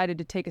 they decided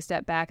to take a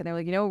step back, and they're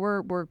like,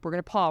 we're going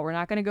to pause. We're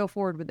not going to go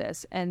forward with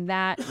this. And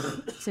that,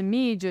 to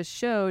me, just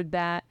showed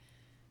that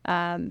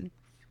the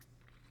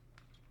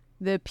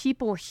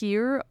people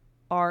here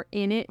are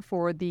in it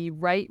for the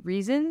right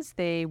reasons.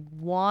 They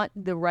want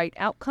the right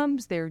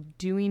outcomes. They're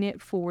doing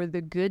it for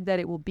the good that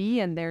it will be,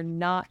 and they're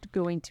not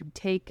going to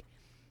take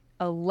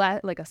a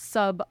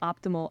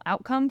suboptimal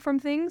outcome from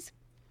things.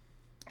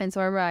 And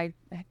so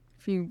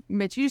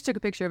Mitch, you just took a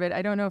picture of it.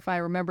 I don't know if I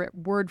remember it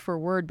word for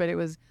word, but it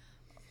was.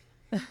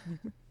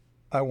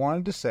 I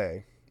wanted to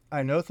say,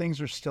 I know things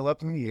are still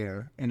up in the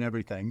air and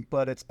everything,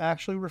 but it's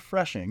actually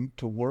refreshing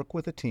to work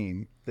with a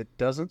team that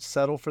doesn't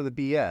settle for the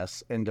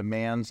BS and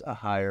demands a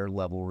higher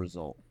level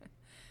result.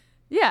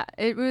 Yeah,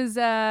 it was.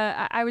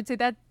 I would say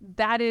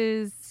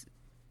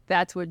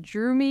that's what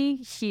drew me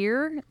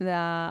here.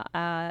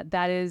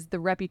 That is the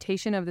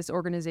reputation of this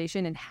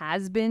organization and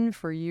has been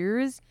for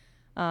years.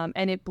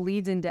 And it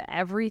bleeds into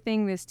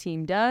everything this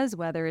team does,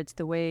 whether it's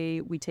the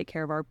way we take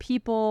care of our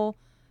people,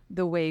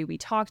 the way we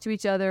talk to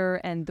each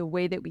other, and the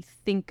way that we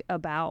think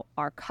about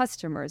our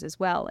customers as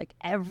well. Like,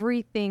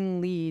 everything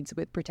leads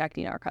with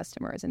protecting our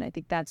customers. And I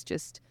think that's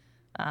just,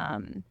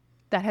 that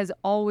has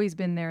always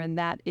been there, and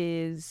that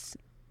is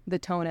the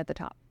tone at the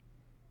top.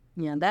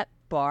 Yeah, that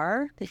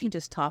bar that you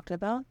just talked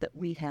about that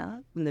we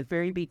have from the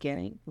very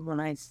beginning,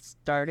 when I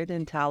started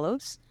in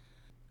Talos,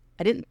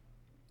 I didn't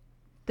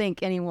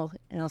think any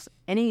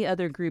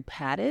other group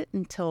had it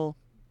until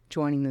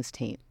joining this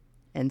team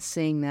and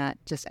seeing that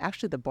just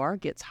actually the bar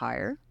gets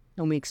higher,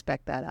 and we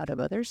expect that out of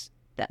others.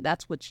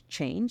 That's what's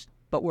changed,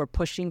 but we're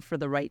pushing for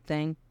the right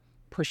thing,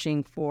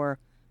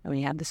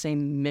 we have the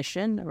same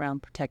mission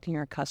around protecting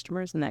our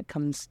customers, and that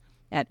comes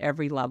at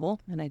every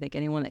level. And I think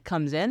anyone that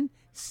comes in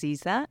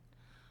sees that.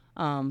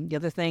 The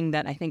other thing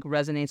that I think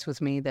resonates with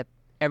me that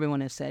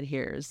everyone has said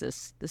here is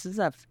this is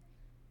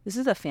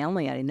a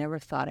family I never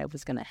thought I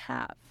was going to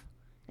have.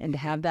 And to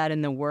have that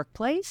in the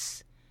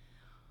workplace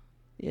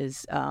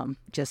is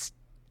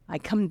I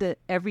come to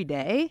every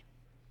day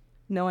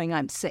knowing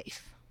I'm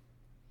safe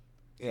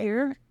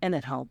here and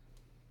at home.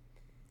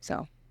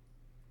 So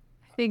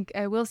I think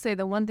I will say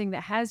the one thing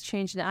that has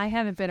changed, and I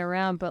haven't been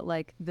around, but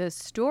like the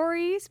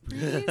stories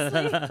previously,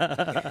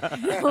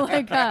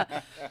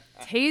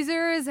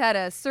 tasers had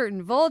a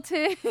certain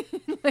voltage,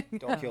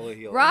 Don't kill a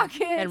heel.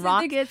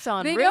 rockets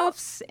on they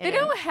roofs. They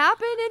don't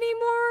happen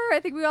anymore. I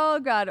think we all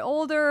got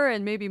older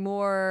and maybe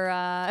more.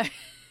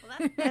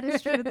 That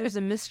is true. There's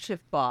a mischief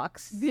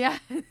box. Yeah.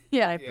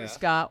 I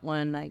first got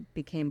when I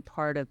became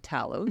part of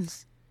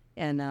Talos,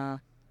 and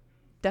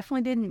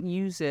definitely didn't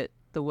use it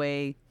the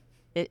way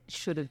it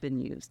should have been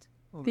used.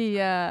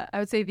 I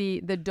would say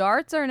the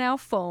darts are now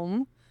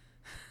foam.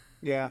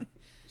 Yeah.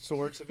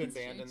 Swords have been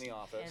banned in the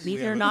office.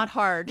 These are not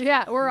hard.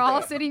 Yeah, we're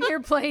all sitting here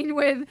playing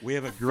with. We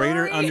have a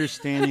greater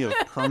understanding of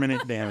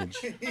permanent damage.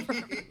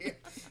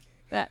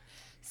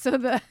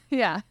 The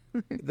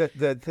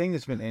thing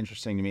that's been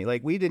interesting to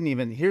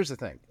me, here's the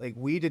thing,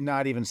 we did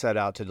not even set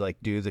out to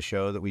do the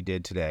show that we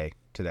did today.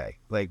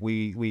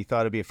 We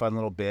thought it'd be a fun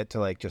little bit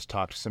to just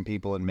talk to some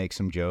people and make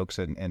some jokes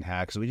and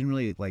hacks. We didn't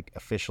really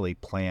officially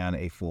plan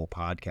a full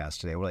podcast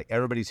today. We're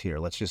everybody's here,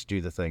 let's just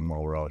do the thing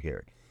while we're all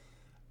here.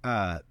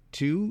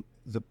 To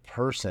the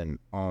person,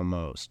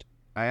 almost,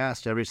 I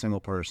asked every single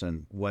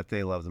person what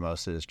they love the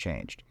most that has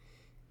changed,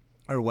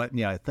 or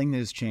a thing that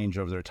has changed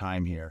over their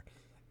time here.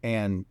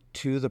 And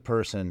to the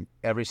person,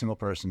 every single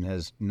person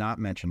has not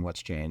mentioned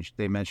what's changed.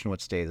 They mentioned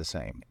what stayed the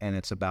same. And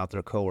it's about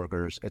their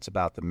coworkers. It's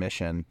about the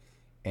mission.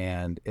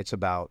 And it's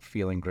about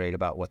feeling great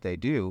about what they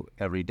do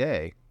every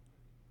day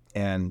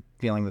and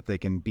feeling that they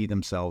can be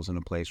themselves in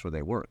a place where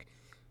they work.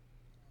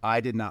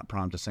 I did not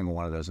prompt a single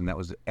one of those. And that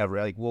was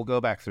we'll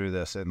go back through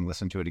this and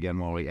listen to it again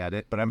while we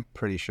edit. But I'm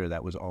pretty sure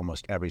that was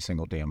almost every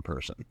single damn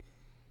person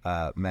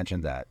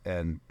mentioned that.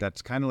 And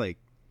that's kind of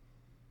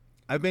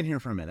I've been here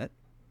for a minute.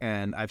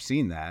 And I've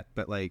seen that,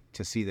 but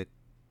to see that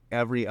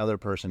every other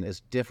person, as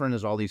different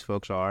as all these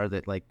folks are,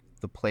 that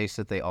the place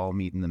that they all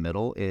meet in the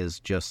middle is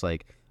just I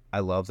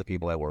love the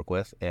people I work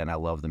with, and I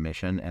love the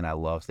mission, and I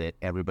love that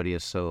everybody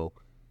is so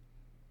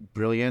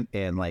brilliant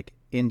and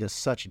into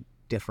such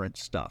different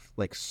stuff,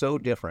 so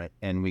different,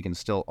 and we can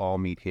still all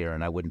meet here,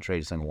 and I wouldn't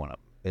trade a single one of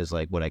them, is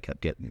what I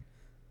kept getting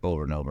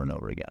over and over and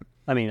over again.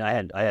 I mean, I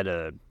had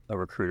a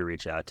recruiter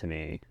reach out to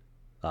me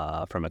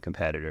from a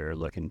competitor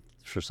looking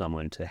for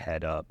someone to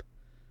head up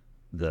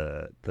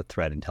the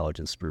threat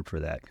intelligence group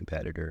for that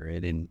competitor.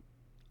 And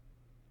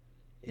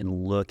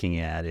in looking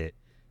at it,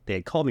 they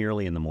had called me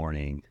early in the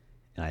morning,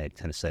 and I had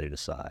kind of set it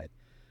aside.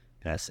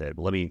 And I said,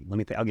 well, let me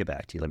I'll get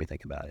back to you. Let me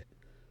think about it.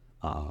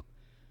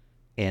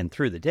 And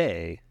through the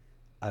day,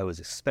 I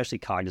was especially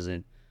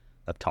cognizant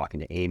of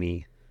talking to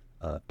Amy,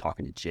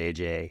 talking to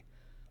JJ,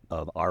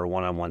 of our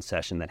one-on-one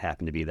session that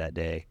happened to be that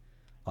day.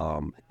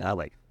 And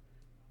I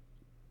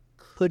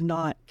could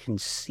not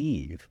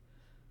conceive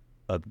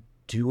of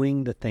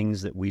doing the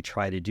things that we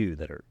try to do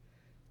that are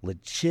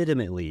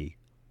legitimately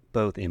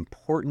both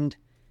important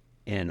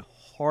and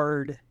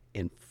hard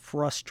and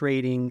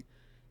frustrating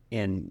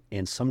and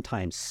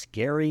sometimes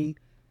scary.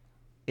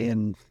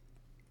 And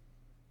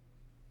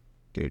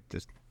dude,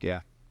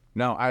 I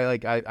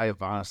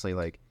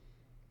honestly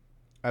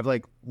I've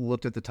like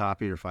looked at the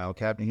top of your file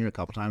cabinet here a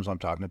couple times while I'm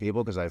talking to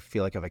people because I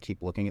feel like if I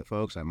keep looking at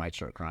folks, I might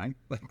start crying.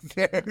 Like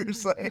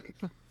there's like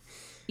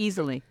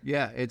easily.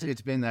 Yeah,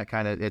 it's been that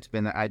kind of. It's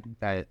been I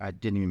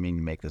didn't even mean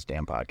to make this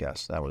damn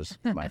podcast. That was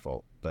my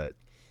fault. But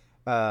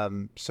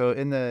so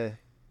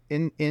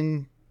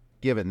in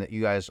given that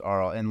you guys are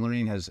all, and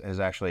Lurene has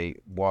actually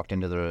walked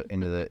into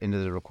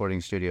the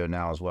recording studio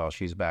now as well.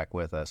 She's back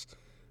with us.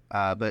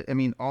 But I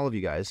mean, all of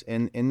you guys,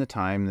 in the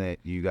time that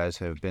you guys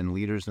have been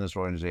leaders in this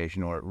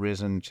organization or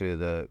risen to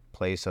the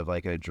place of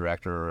like a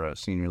director or a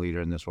senior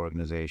leader in this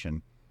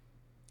organization,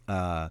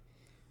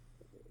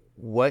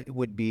 what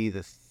would be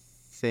the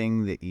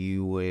thing that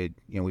you would,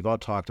 we've all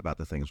talked about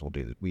the things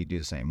we do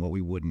the same, what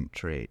we wouldn't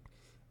trade,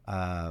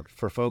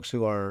 for folks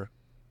who are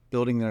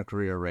building their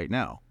career right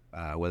now,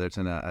 whether it's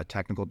in a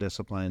technical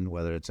discipline,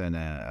 whether it's in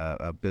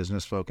a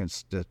business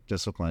focused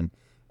discipline,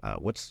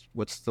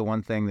 what's the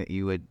one thing that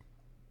you would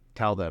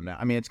tell them now?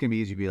 I mean, it's gonna be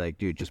easy to be like,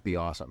 dude, just be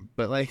awesome,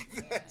 but like,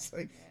 it's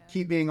like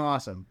keep being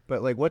awesome.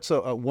 But like, what's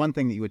one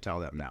thing that you would tell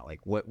them now?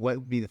 Like, what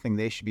would be the thing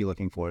they should be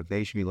looking for?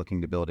 They should be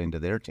looking to build into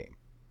their team.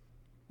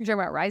 You're talking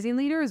about rising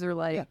leaders or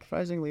like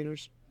rising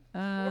leaders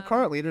or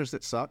current leaders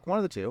that suck? One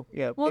of the two.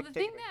 Yeah. Well, the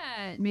thing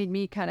that made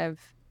me kind of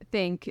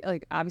think,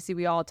 like, obviously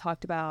we all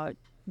talked about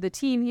the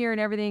team here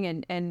and everything,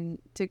 and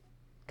to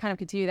kind of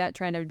continue that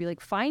trend, I would be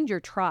like, find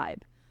your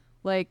tribe.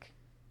 Like,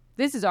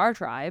 this is our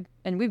tribe,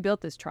 and we've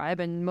built this tribe,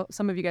 and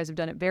some of you guys have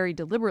done it very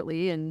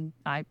deliberately, and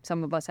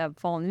some of us have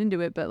fallen into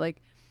it, but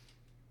like,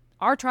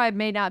 our tribe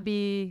may not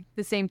be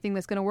the same thing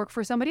that's going to work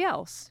for somebody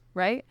else,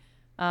 right?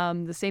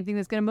 The same thing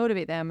that's going to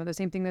motivate them, or the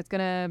same thing that's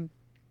going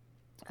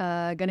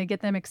to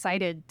get them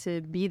excited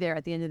to be there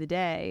at the end of the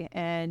day.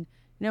 And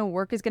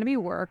work is going to be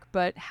work,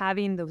 but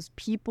having those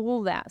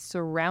people that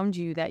surround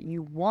you that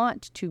you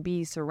want to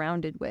be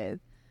surrounded with,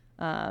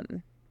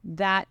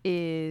 that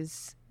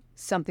is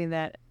something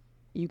that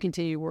you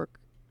continue to work,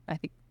 I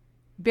think,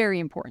 very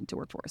important to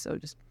work for. So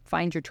just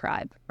find your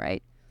tribe,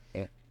 right?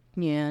 Yeah,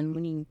 and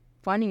when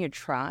finding your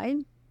tribe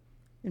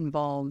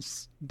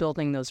involves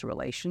building those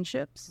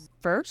relationships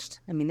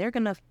first. I mean,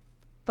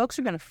 folks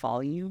are gonna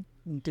follow you,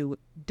 do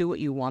what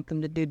you want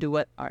them to do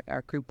what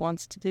our group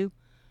wants to do.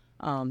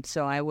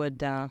 So I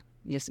would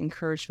just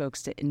encourage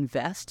folks to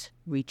invest,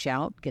 reach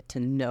out, get to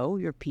know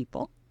your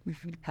people,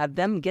 have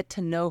them get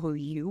to know who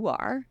you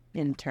are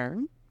in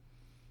turn,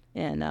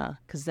 and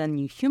because then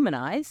you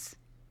humanize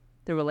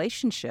the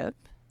relationship,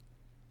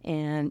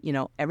 and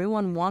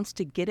everyone wants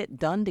to get it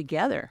done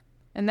together.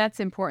 And that's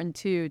important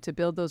too, to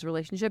build those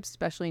relationships,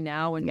 especially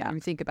now when you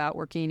think about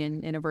working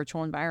in a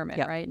virtual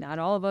environment, right? Not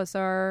all of us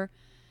are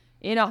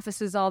in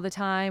offices all the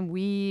time.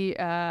 We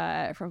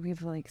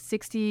have like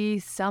 60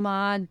 some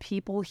odd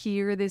people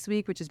here this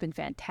week, which has been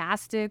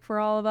fantastic for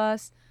all of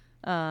us.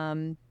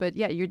 But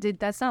yeah,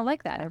 that's not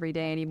like that every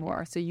day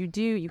anymore. So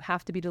you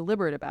have to be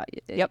deliberate about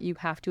it. Yep. You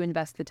have to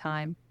invest the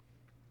time.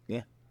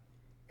 Yeah.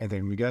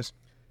 Anything we guys?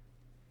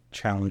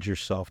 Challenge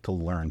yourself to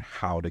learn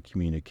how to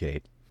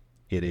communicate.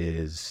 It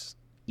is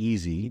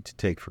easy to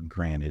take for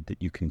granted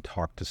that you can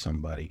talk to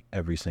somebody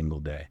every single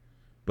day,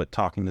 but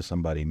talking to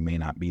somebody may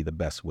not be the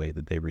best way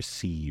that they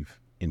receive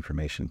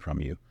information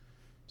from you.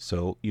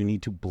 So you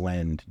need to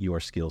blend your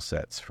skill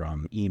sets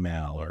from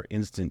email or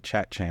instant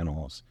chat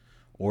channels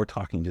or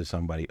talking to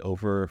somebody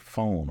over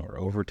phone or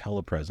over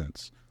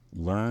telepresence.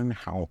 Learn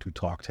how to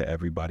talk to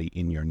everybody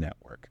in your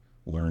network.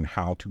 Learn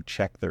how to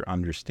check their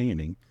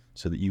understanding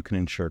so that you can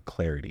ensure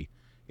clarity.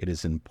 It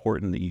is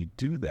important that you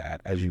do that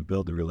as you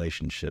build the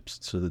relationships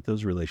so that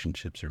those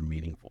relationships are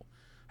meaningful.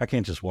 I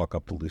can't just walk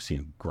up to Lucy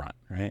and grunt,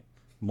 right?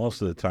 Most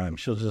of the time,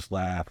 she'll just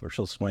laugh or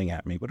she'll swing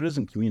at me, but it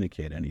doesn't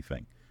communicate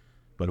anything.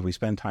 But if we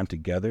spend time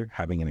together,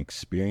 having an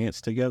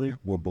experience together,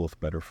 we're both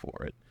better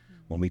for it.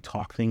 When we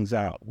talk things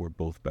out, we're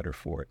both better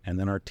for it. And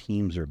then our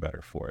teams are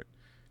better for it.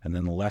 And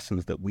then the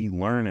lessons that we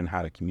learn in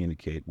how to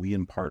communicate, we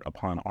impart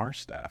upon our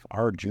staff,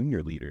 our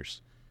junior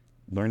leaders.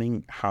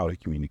 Learning how to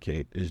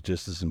communicate is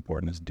just as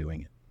important as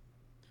doing it.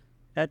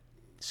 I'd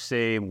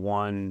say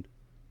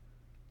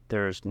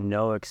there's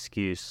no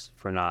excuse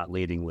for not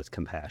leading with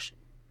compassion.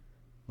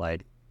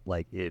 Like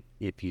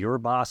if your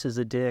boss is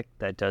a dick,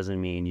 that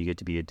doesn't mean you get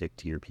to be a dick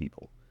to your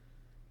people.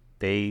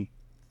 They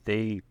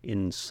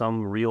in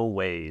some real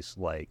ways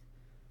like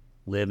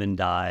live and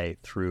die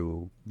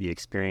through the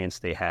experience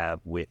they have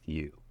with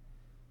you.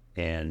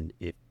 And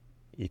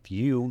if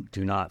you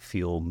do not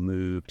feel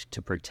moved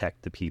to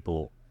protect the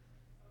people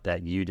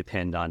that you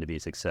depend on to be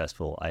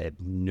successful, I have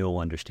no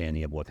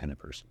understanding of what kind of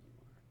person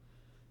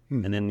you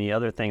are. And then the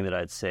other thing that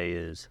I'd say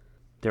is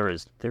there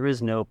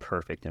is no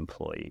perfect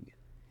employee.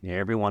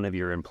 Every one of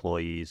your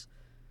employees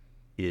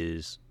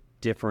is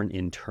different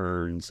in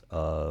terms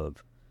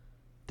of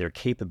their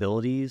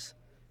capabilities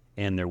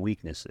and their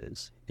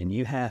weaknesses. And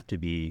you have to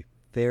be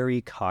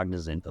very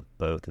cognizant of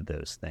both of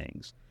those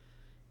things.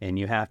 And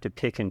you have to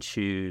pick and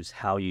choose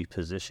how you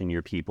position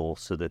your people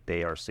so that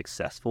they are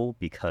successful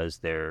because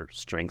their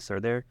strengths are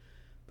there.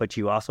 But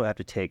you also have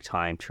to take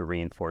time to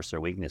reinforce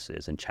their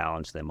weaknesses and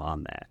challenge them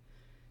on that.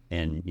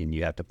 And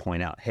you have to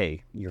point out,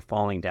 hey, you're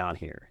falling down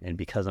here. And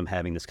because I'm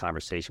having this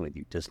conversation with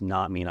you does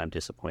not mean I'm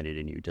disappointed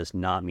in you, does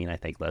not mean I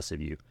think less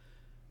of you,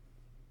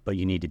 but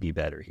you need to be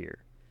better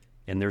here.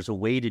 And there's a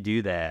way to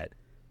do that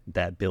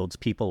that builds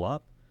people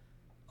up.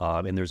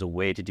 And there's a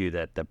way to do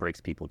that that breaks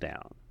people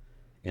down.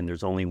 And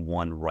there's only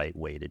one right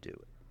way to do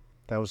it.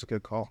 That was a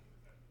good call.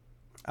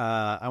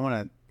 I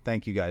want to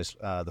thank you guys,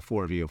 the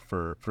four of you,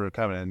 for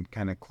coming and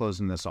kind of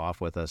closing this off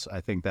with us. I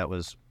think that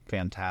was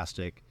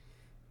fantastic.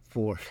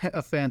 For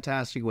a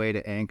fantastic way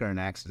to anchor an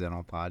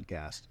accidental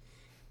podcast.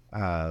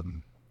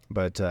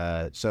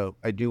 So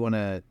I do want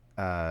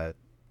to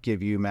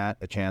give you, Matt,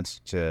 a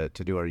chance to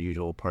do our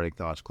usual parting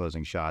thoughts,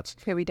 closing shots.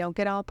 Okay, we don't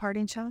get all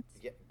parting shots?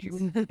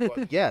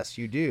 Well, yes,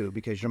 you do,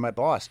 because you're my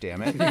boss,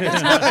 damn it.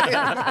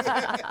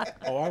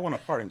 Oh, I want a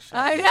parting shot.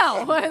 I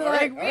know.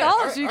 We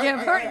all should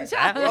get parting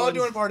shots. We're all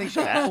doing parting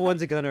shots. That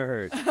one's going to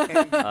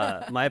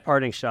hurt. My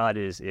parting shot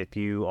is, if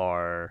you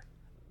are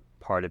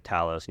part of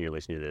Talos and you're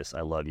listening to this,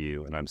 I love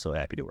you, and I'm so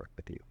happy to work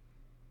with you.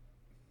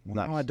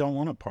 Well, no, I don't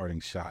want a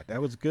parting shot.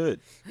 That was good.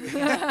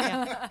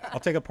 I'll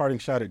take a parting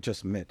shot at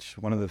just Mitch.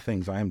 One of the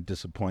things I am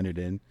disappointed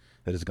in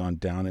that has gone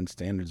down in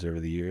standards over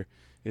the year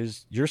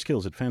is your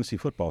skills at fantasy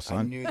football, son.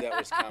 I knew that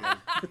was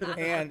coming.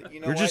 And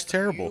you know You're just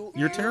terrible.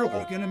 You're terrible.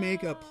 You're going to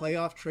make a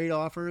playoff trade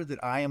offer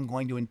that I am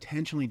going to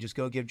intentionally just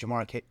go give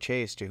Jamar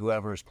Chase to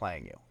whoever is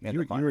playing you.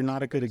 You are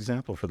not a good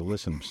example for the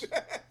listeners.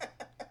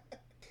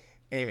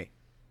 Amy.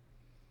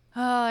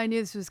 Oh, I knew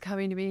this was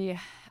coming to me.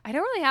 I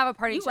don't really have a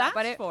parting shot,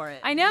 but for it.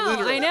 I know,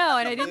 Literally. I know,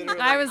 and I didn't.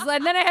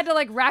 And then I had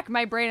to rack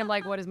my brain. I'm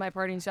like, what is my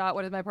parting shot?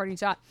 What is my parting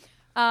shot?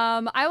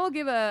 I will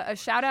give a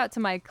shout out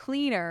to my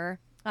cleaner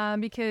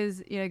because,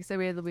 like I said,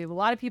 we have a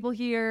lot of people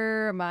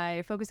here.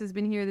 My focus has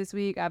been here this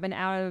week. I've been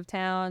out of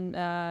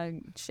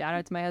town. Shout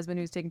out to my husband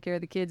who's taking care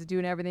of the kids,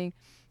 doing everything.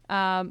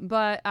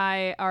 But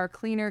our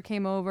cleaner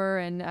came over,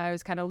 and I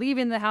was kind of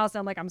leaving the house. And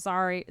I'm like, I'm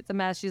sorry, it's a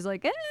mess. She's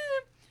like,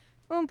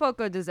 un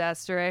poco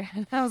desastre.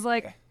 And I was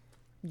like,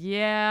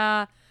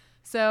 yeah.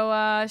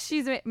 So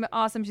she's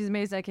awesome. She's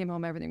amazing. I came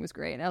home. Everything was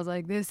great. And I was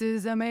like, this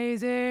is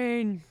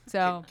amazing.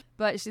 So,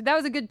 but that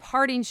was a good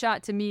parting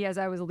shot to me as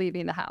I was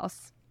leaving the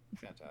house.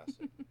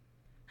 Fantastic.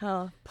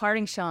 Oh,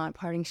 parting shot.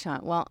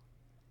 Well,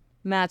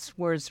 Matt's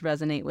words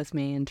resonate with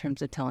me in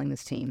terms of telling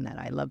this team that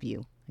I love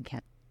you. I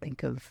can't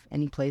think of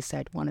any place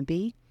I'd want to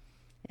be.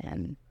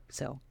 And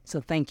so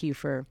thank you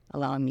for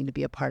allowing me to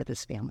be a part of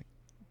this family.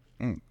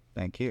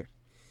 Thank you.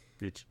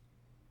 Mitch.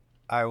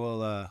 I will,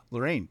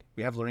 Lurene,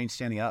 we have Lurene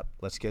standing up.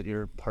 Let's get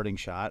your parting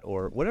shot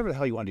or whatever the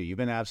hell you want to do. You've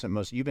been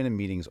absent you've been in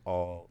meetings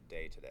all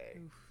day today.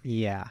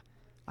 Yeah.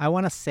 I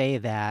want to say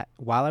that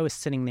while I was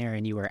sitting there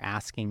and you were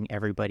asking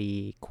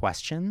everybody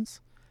questions,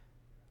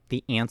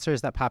 the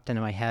answers that popped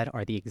into my head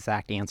are the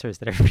exact answers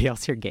that everybody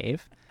else here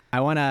gave.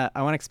 I want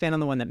to expand on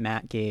the one that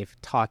Matt gave,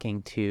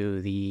 talking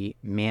to the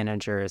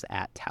managers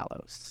at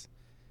Talos.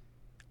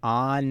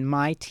 On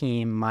my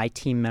team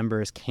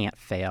members can't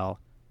fail.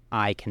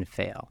 I can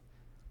fail.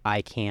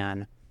 I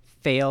can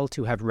fail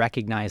to have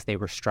recognized they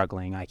were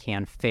struggling. I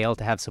can fail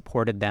to have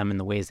supported them in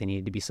the ways they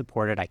needed to be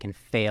supported. I can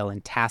fail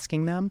in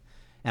tasking them,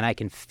 and I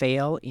can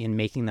fail in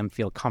making them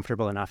feel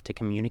comfortable enough to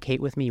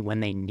communicate with me when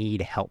they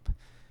need help.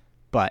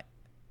 But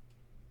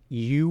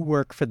you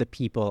work for the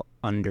people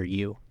under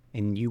you,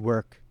 and you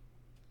work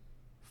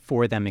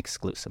for them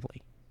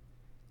exclusively.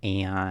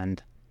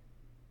 And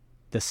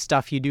the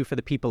stuff you do for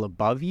the people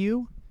above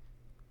you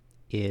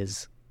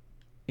is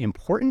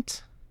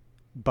important,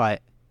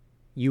 but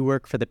you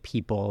work for the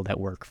people that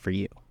work for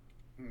you,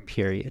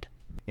 period.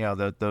 Yeah,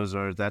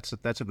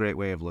 that's a great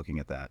way of looking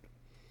at that.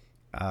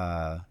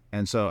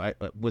 And so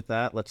with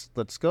that,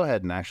 let's go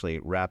ahead and actually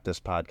wrap this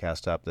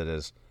podcast up. That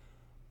is,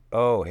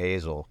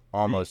 Hazel,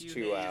 almost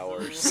 2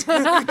 hours.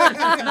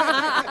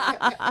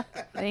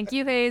 Thank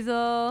you,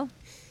 Hazel.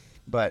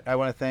 But I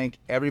want to thank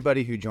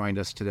everybody who joined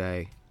us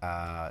today.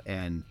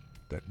 And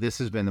this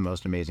has been the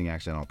most amazing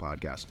accidental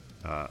podcast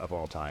of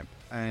all time.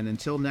 And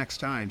until next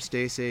time,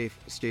 stay safe,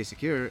 stay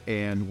secure,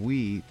 and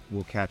we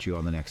will catch you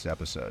on the next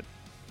episode.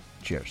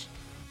 Cheers.